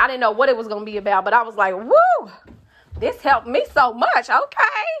 I mean, I didn't know what it was going to be about, but I was like, woo, this helped me so much.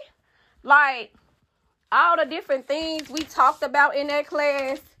 Okay. Like, all the different things we talked about in that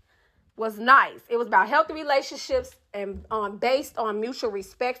class was nice. It was about healthy relationships and based on mutual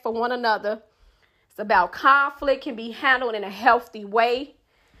respect for one another. It's about conflict can be handled in a healthy way,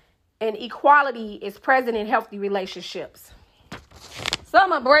 and equality is present in healthy relationships. So I'm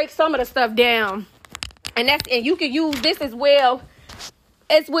going to break some of the stuff down, and you can use this as well.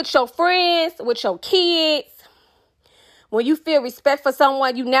 It's with your friends, with your kids. When you feel respect for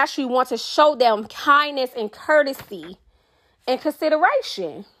someone, you naturally want to show them kindness and courtesy and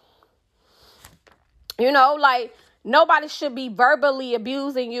consideration. You know, like nobody should be verbally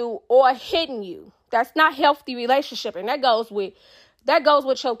abusing you or hitting you. That's not healthy relationship. And that goes with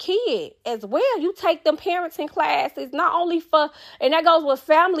your kid as well. You take them parenting classes, not only and that goes with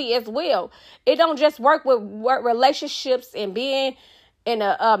family as well. It don't just work with relationships and being in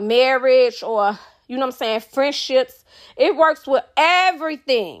a marriage or, you know what I'm saying, friendships. It works with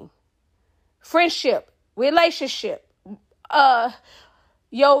everything. Friendship, relationship,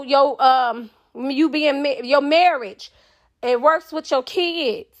 you being your marriage. It works with your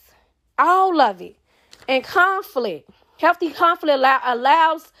kids. All of it. And conflict. Healthy conflict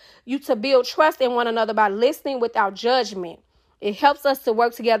allows you to build trust in one another by listening without judgment. It helps us to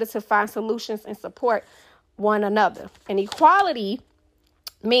work together to find solutions and support one another. And equality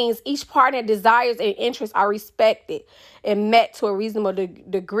means each partner's desires and interests are respected and met to a reasonable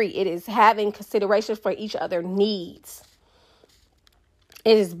degree. It is having consideration for each other's needs.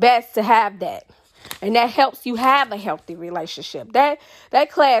 It is best to have that. And that helps you have a healthy relationship. That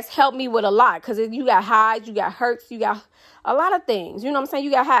class helped me with a lot because you got highs, you got hurts, you got a lot of things. You know what I'm saying?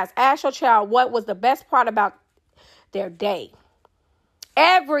 You got highs. Ask your child what was the best part about their day.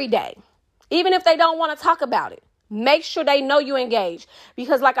 Every day. Even if they don't want to talk about it. Make sure they know you engage.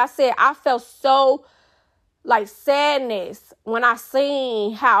 Because like I said, I felt so like sadness when I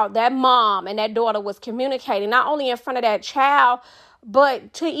seen how that mom and that daughter was communicating, not only in front of that child,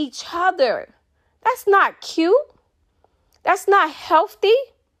 but to each other. That's not cute. That's not healthy.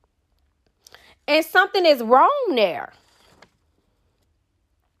 And something is wrong there.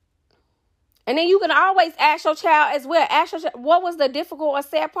 And then you can always ask your child as well. Ask your child, what was the difficult or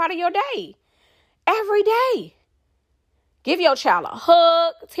sad part of your day? Every day. Give your child a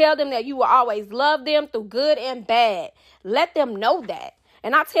hug. Tell them that you will always love them through good and bad. Let them know that.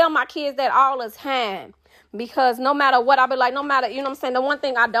 And I tell my kids that all the time. Because no matter what, I'll be like, no matter, you know what I'm saying? The one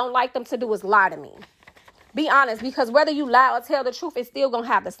thing I don't like them to do is lie to me. Be honest, because whether you lie or tell the truth, it's still going to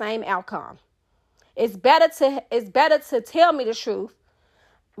have the same outcome. It's better to tell me the truth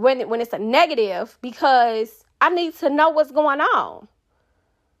when it's a negative, because I need to know what's going on.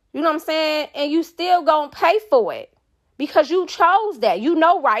 You know what I'm saying? And you still gonna pay for it because you chose that. You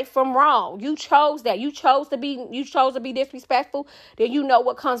know right from wrong. You chose that. You chose to be disrespectful. Then you know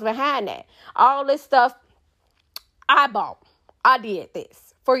what comes behind that. All this stuff I bought. I did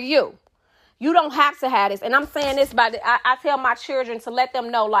this for you. You don't have to have this. And I'm saying this I tell my children to let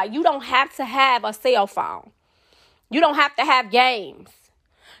them know, like, you don't have to have a cell phone. You don't have to have games.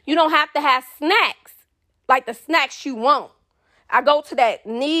 You don't have to have snacks, like the snacks you want. I go to that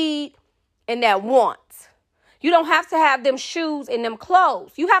need and that want. You don't have to have them shoes and them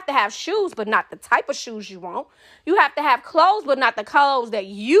clothes. You have to have shoes, but not the type of shoes you want. You have to have clothes, but not the clothes that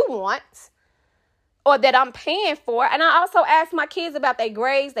you want or that I'm paying for. And I also ask my kids about their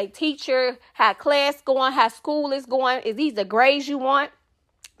grades, their teacher, how class going, how school is going. Is these the grades you want?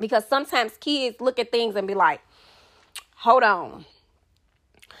 Because sometimes kids look at things and be like, hold on.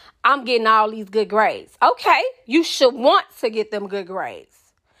 I'm getting all these good grades. Okay, you should want to get them good grades.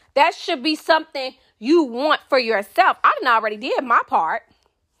 That should be something you want for yourself. I already did my part.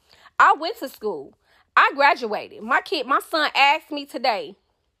 I went to school. I graduated. My son asked me today.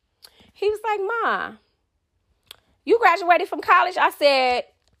 He was like, "Ma, you graduated from college?" I said,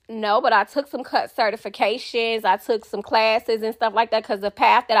 "No, but I took some certifications. I took some classes and stuff like that because the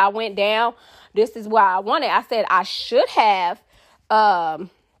path that I went down, this is where I wanted." I said I should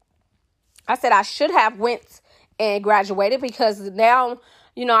have went and graduated because now,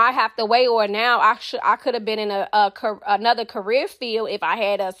 you know, I have to wait, or now I could have been in another career field if I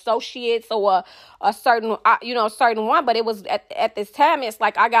had associates or a certain one. But it was at this time, it's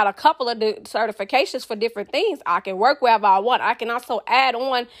like I got a couple of the certifications for different things. I can work wherever I want. I can also add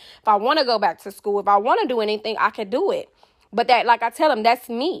on if I want to go back to school. If I want to do anything, I can do it. But that, like I tell them, that's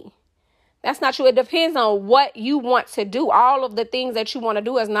me. That's not true. It depends on what you want to do. All of the things that you want to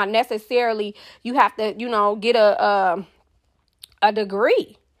do is not necessarily you have to, you know, get a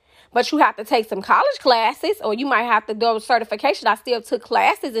degree. But you have to take some college classes, or you might have to do a certification. I still took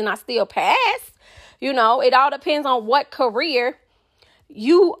classes and I still passed. You know, it all depends on what career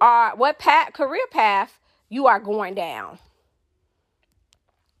you are, career path you are going down.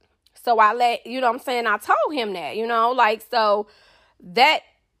 So I told him that, you know, like, so that,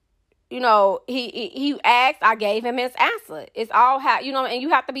 you know, he asked, I gave him his answer. It's all how, you know, and you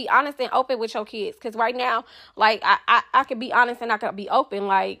have to be honest and open with your kids. Because right now, like, I can be honest and I can be open.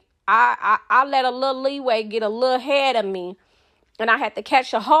 Like, I let a little leeway get a little ahead of me. And I had to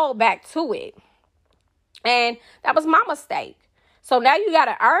catch a hold back to it. And that was my mistake. So now you got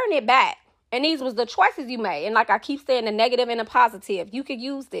to earn it back. And these was the choices you made. And like I keep saying, the negative and the positive. You could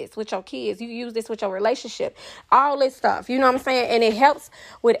use this with your kids. You can use this with your relationship. All this stuff. You know what I'm saying? And it helps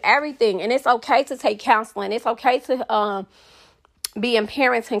with everything. And it's okay to take counseling. It's okay to be in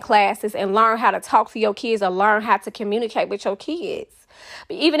parenting classes and learn how to talk to your kids or learn how to communicate with your kids.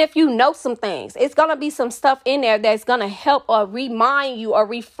 But even if you know some things, it's going to be some stuff in there that's going to help or remind you or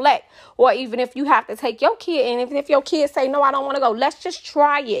reflect. Or even if you have to take your kid, and even if your kids say, no, I don't want to go, let's just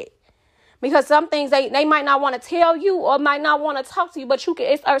try it. Because some things they might not want to tell you or might not want to talk to you, but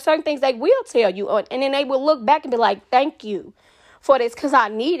certain things they will tell you. And then they will look back and be like, thank you for this because I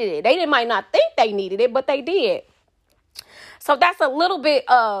needed it. They might not think they needed it, but they did. So that's a little bit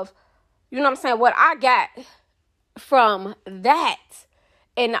of, you know what I'm saying, what I got from that.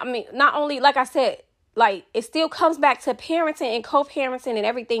 And I mean, not only, like I said, like it still comes back to parenting and co-parenting and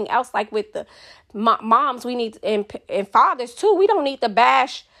everything else. Like with the moms, we need, and fathers too, we don't need to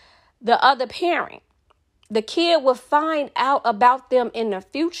bash the other parent. The kid will find out about them in the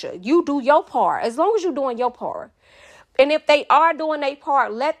future. You do your part. As long as you're doing your part. And if they are doing their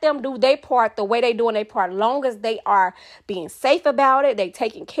part, let them do their part the way they doing their part. As long as they are being safe about it, they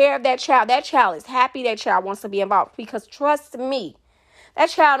taking care of that child. That child is happy. That child wants to be involved. Because trust me, that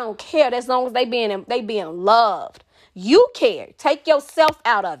child don't care as long as they being loved. You care. Take yourself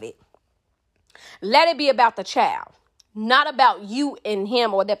out of it. Let it be about the child. Not about you and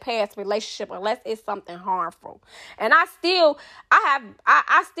him or their past relationship unless it's something harmful. And I still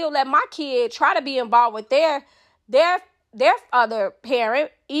let my kid try to be involved with their other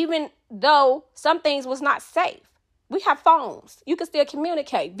parent, even though some things was not safe. We have phones. You can still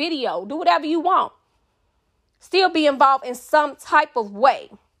communicate, video, do whatever you want. Still be involved in some type of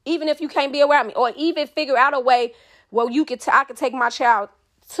way, even if you can't be around me, or even figure out a way where I could take my child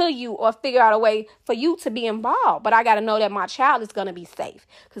to you or figure out a way for you to be involved. But I got to know that my child is going to be safe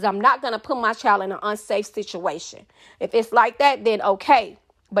because I'm not going to put my child in an unsafe situation. If it's like that, then okay.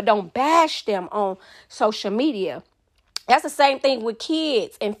 But don't bash them on social media. That's the same thing with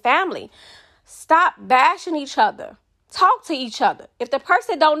kids and family. Stop bashing each other. Talk to each other. If the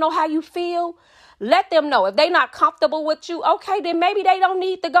person don't know how you feel, let them know. If they not comfortable with you, okay, then maybe they don't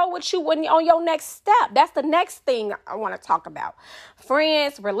need to go with you on your next step. That's the next thing I want to talk about.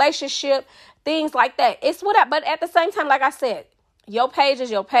 Friends, relationship, things like that. It's whatever. But at the same time, like I said, your page is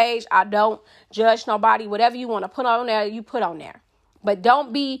your page. I don't judge nobody. Whatever you want to put on there, you put on there. But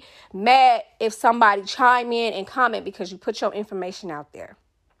don't be mad if somebody chime in and comment because you put your information out there.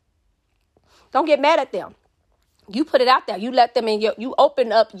 Don't get mad at them. You put it out there. You let them in. You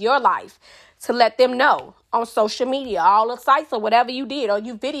open up your life to let them know on social media, all the sites or whatever you did, or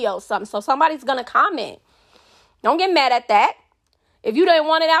you video something. So somebody's going to comment. Don't get mad at that. If you don't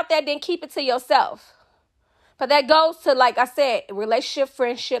want it out there, then keep it to yourself. But that goes to, like I said, relationship,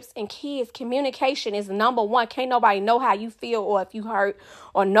 friendships, and kids. Communication is number one. Can't nobody know how you feel or if you hurt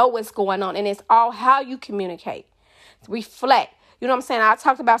or know what's going on. And it's all how you communicate. Reflect. You know what I'm saying? I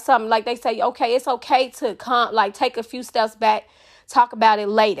talked about something like they say, okay, it's okay to take a few steps back, talk about it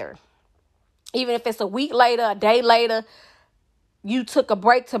later. Even if it's a week later, a day later, you took a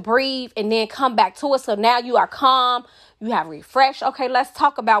break to breathe and then come back to it. So now you are calm. You have refreshed. Okay, let's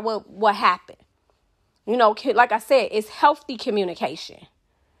talk about what happened. You know, like I said, it's healthy communication,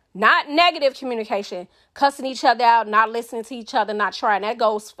 not negative communication, cussing each other out, not listening to each other, not trying. That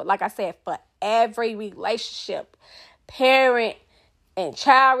goes, for, like I said, for every relationship, parent and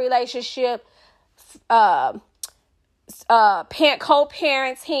child relationship,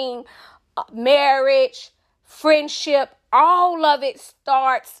 co-parenting, marriage, friendship. All of it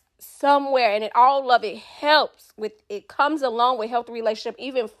starts somewhere, and all of it helps with. It comes along with healthy relationship,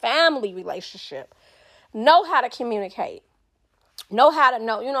 even family relationship. Know how to communicate. Know how to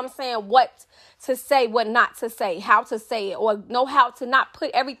know, you know what I'm saying, what to say, what not to say, how to say it, or know how to not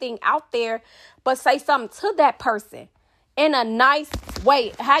put everything out there, but say something to that person in a nice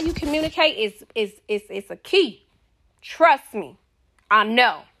way. How you communicate is a key. Trust me. I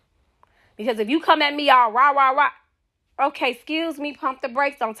know. Because if you come at me all rah, okay, excuse me, pump the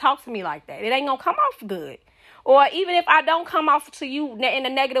brakes, don't talk to me like that. It ain't gonna come off good. Or even if I don't come off to you in a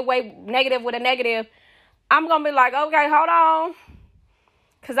negative way, negative with a negative, I'm going to be like, okay, hold on.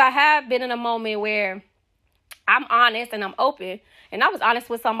 Because I have been in a moment where I'm honest and I'm open. And I was honest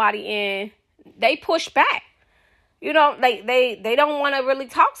with somebody and they pushed back. You know, they don't want to really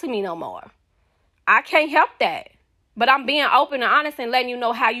talk to me no more. I can't help that. But I'm being open and honest and letting you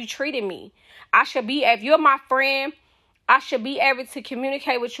know how you treated me. If you're my friend, I should be able to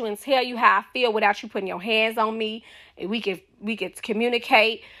communicate with you and tell you how I feel without you putting your hands on me. And we could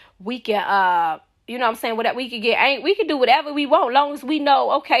communicate. We can, you know what I'm saying? We could do whatever we want, long as we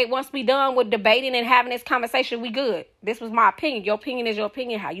know, okay, once we done with debating and having this conversation, we good. This was my opinion. Your opinion is your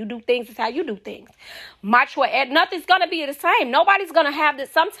opinion. How you do things is how you do things. My choice. And nothing's going to be the same. Nobody's going to have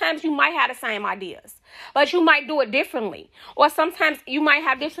this. Sometimes you might have the same ideas, but you might do it differently. Or sometimes you might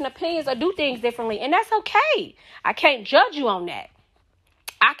have different opinions or do things differently. And that's okay. I can't judge you on that.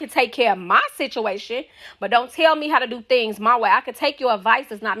 I can take care of my situation, but don't tell me how to do things my way. I can take your advice,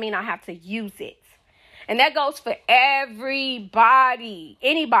 does not mean I have to use it. And that goes for everybody,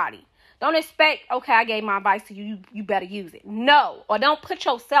 anybody. Don't expect, okay, I gave my advice to you, you better use it. No, or don't put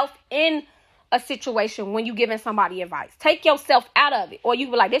yourself in a situation when you're giving somebody advice. Take yourself out of it. Or you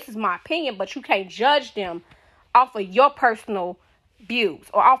be like, this is my opinion, but you can't judge them off of your personal views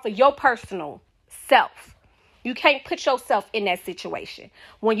or off of your personal self. You can't put yourself in that situation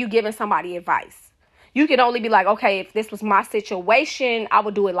when you're giving somebody advice. You can only be like, okay, if this was my situation, I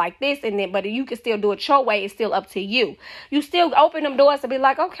would do it like this. But you can still do it your way. It's still up to you. You still open them doors to be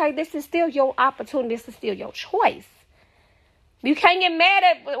like, okay, this is still your opportunity. This is still your choice. You can't get mad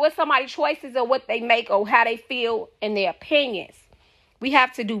at what somebody's choices or what they make or how they feel and their opinions. We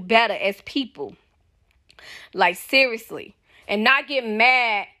have to do better as people. Like, seriously. And not get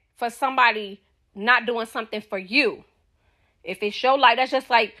mad for somebody not doing something for you. If it's your life, that's just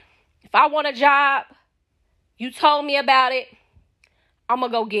like, if I want a job, you told me about it, I'm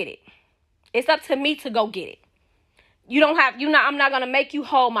going to go get it. It's up to me to go get it. I'm not going to make you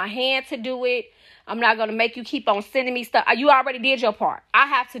hold my hand to do it. I'm not going to make you keep on sending me stuff. You already did your part. I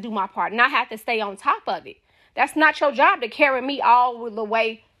have to do my part, and I have to stay on top of it. That's not your job to carry me all the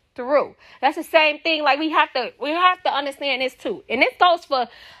way through. That's the same thing. Like, we have to understand this too. And this goes for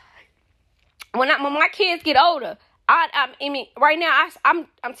when my kids get older. I mean, right now,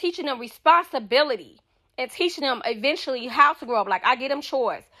 I'm teaching them responsibility and teaching them eventually how to grow up. Like, I get them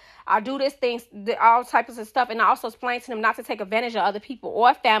chores. I do this things, all types of stuff. And I also explain to them not to take advantage of other people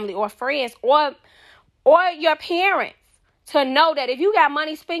or family or friends or your parents, to know that if you got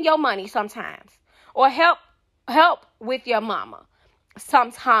money, spend your money sometimes, or help with your mama.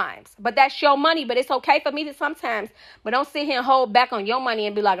 sometimes. But that's your money. But it's okay for me to sometimes. But don't sit here and hold back on your money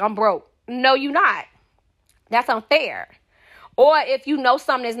and be like, I'm broke. No, you're not. That's unfair. Or if you know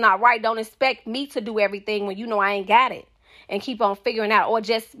something is not right, don't expect me to do everything when you know I ain't got it. And keep on figuring out. Or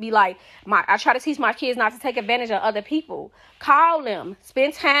just be like, I try to teach my kids not to take advantage of other people. Call them.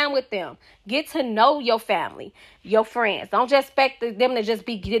 Spend time with them. Get to know your family, your friends. Don't just expect them to just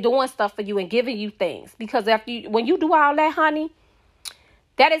be doing stuff for you and giving you things. Because when you do all that, honey,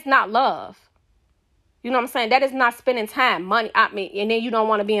 that is not love. You know what I'm saying? That is not spending time, money. And then you don't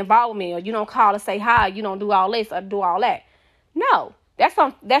want to be involved with me, or you don't call to say hi. You don't do all this or do all that. No, that's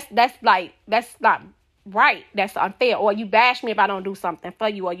not right. That's unfair. Or you bash me if I don't do something for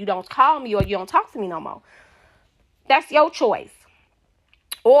you, or you don't call me, or you don't talk to me no more. That's your choice.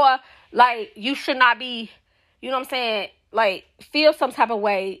 Or like, you should not be, you know what I'm saying, like, feel some type of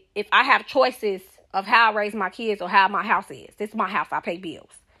way if I have choices of how I raise my kids or how my house is. This is my house. I pay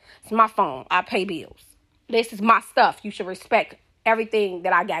bills. It's my phone. I pay bills. This is my stuff. You should respect everything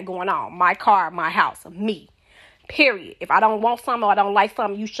that I got going on. My car, my house, me. Period. If I don't want something or I don't like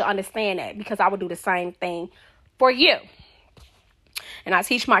something, you should understand that, because I would do the same thing for you. And I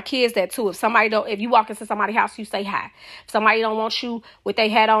teach my kids that too. If you walk into somebody's house, you say hi. If somebody don't want you with their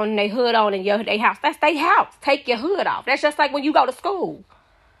hat on and their hood on in their house, that's their house. Take your hood off. That's just like when you go to school.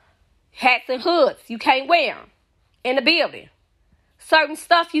 Hats and hoods, you can't wear them in the building. Certain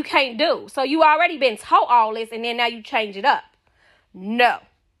stuff you can't do. So you already been taught all this, and then now you change it up. No.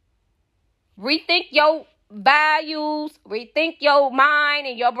 Rethink your values, rethink your mind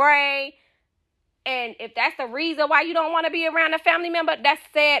and your brain. And if that's the reason why you don't want to be around a family member, that's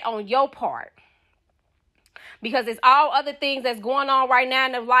sad on your part. Because it's all other things that's going on right now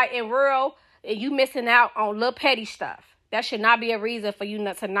in the life in rural, and you missing out on little petty stuff. That should not be a reason for you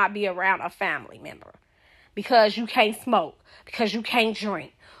to not be around a family member. Because you can't smoke, because you can't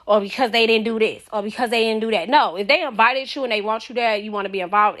drink, or because they didn't do this, or because they didn't do that. No, if they invited you and they want you there, you want to be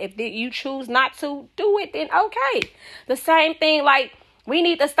involved. If you choose not to do it, then okay. The same thing, like, we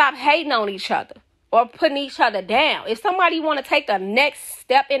need to stop hating on each other or putting each other down. If somebody want to take the next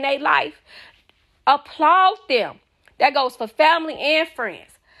step in their life, applaud them. That goes for family and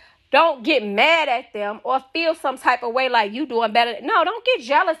friends. Don't get mad at them or feel some type of way like you doing better. No, don't get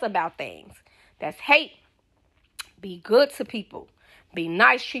jealous about things. That's hate. Be good to people. Be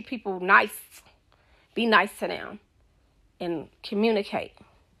nice. Treat people nice. Be nice to them. And communicate.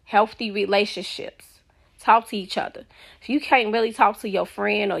 Healthy relationships. Talk to each other. If you can't really talk to your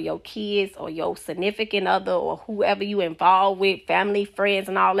friend or your kids or your significant other or whoever you involved with, family, friends,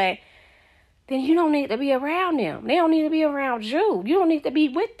 and all that, then you don't need to be around them. They don't need to be around you. You don't need to be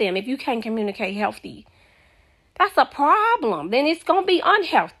with them if you can't communicate healthy. That's a problem. Then it's going to be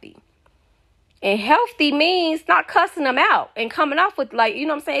unhealthy. And healthy means not cussing them out and coming off with, like, you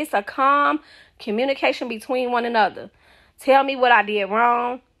know what I'm saying? It's a calm communication between one another. Tell me what I did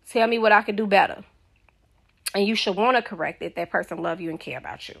wrong. Tell me what I could do better. And you should want to correct it. That person love you and care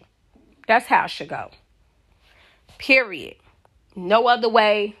about you. That's how it should go. Period. No other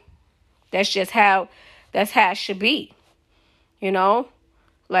way. That's how it should be. You know?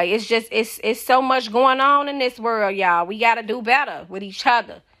 Like, it's so much going on in this world, y'all. We got to do better with each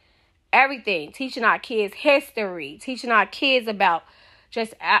other. Everything. Teaching our kids history. Teaching our kids about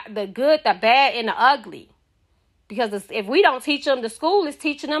just the good, the bad, and the ugly. Because if we don't teach them, the school is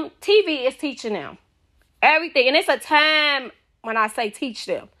teaching them. TV is teaching them. Everything. And it's a time when I say teach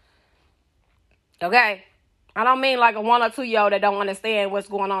them. Okay? I don't mean like a 1 or 2 year old that don't understand what's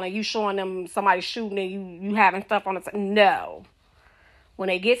going on and you showing them somebody shooting and you having stuff on the no. When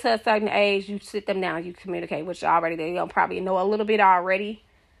they get to a certain age, you sit them down, you communicate, which already they don't probably know a little bit already.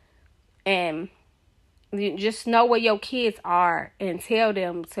 And you just know where your kids are and tell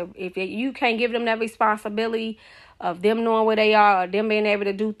them to, if you can't give them that responsibility of them knowing where they are or them being able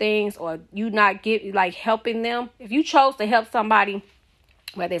to do things, or you not helping them. If you chose to help somebody,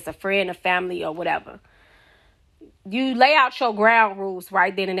 whether it's a friend, a family, or whatever, you lay out your ground rules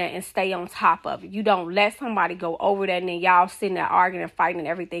right then and there and stay on top of it. You don't let somebody go over that and then y'all sitting there arguing and fighting and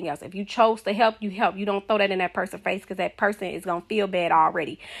everything else. If you chose to help, you help. You don't throw that in that person's face, because that person is going to feel bad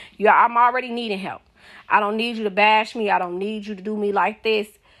already. I'm already needing help. I don't need you to bash me. I don't need you to do me like this.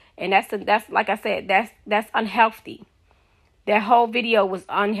 And that's like I said, that's unhealthy. That whole video was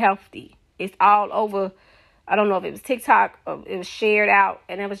unhealthy. It's all over. I don't know if it was TikTok or it was shared out,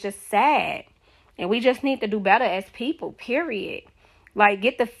 and it was just sad. And we just need to do better as people, period. Like,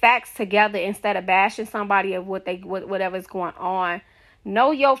 get the facts together instead of bashing somebody of whatever's going on.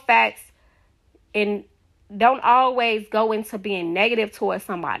 Know your facts and don't always go into being negative towards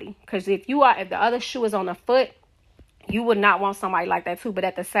somebody. Because if the other shoe is on the foot, You would not want somebody like that too. But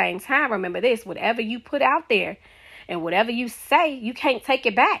at the same time, remember this, whatever you put out there and whatever you say, you can't take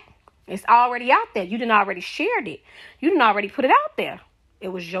it back. It's already out there. You done already shared it. You done already put it out there. It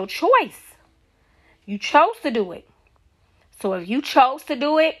was your choice. You chose to do it. So if you chose to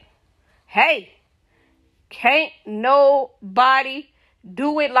do it, hey, can't nobody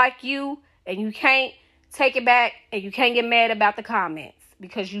do it like you, and you can't take it back, and you can't get mad about the comments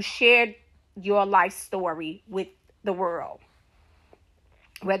because you shared your life story with the world.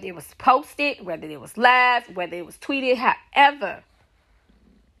 Whether it was posted, whether it was live, whether it was tweeted, however,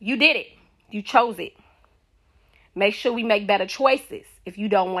 you did it. You chose it. Make sure we make better choices. If you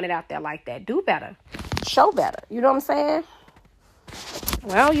don't want it out there like that, do better. Show better. You know what I'm saying?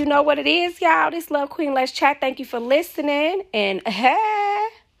 Well, you know what it is, y'all. This Love Queen Let's Chat. Thank you for listening. And hey,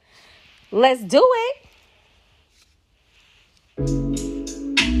 let's do it.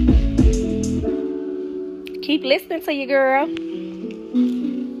 Keep listening to your girl.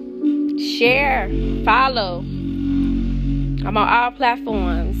 Share. Follow. I'm on all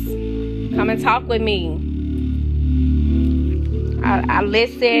platforms. Come and talk with me. I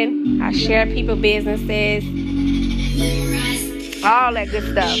listen. I share people businesses. All that good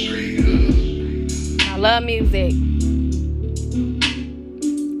stuff. I love music.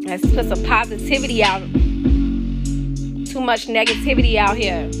 Let's put some positivity out. Too much negativity out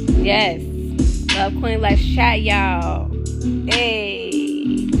here. Yes. Love Queen Let's Chat, y'all. Hey.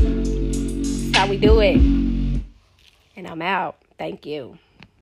 That's how we do it. And I'm out. Thank you.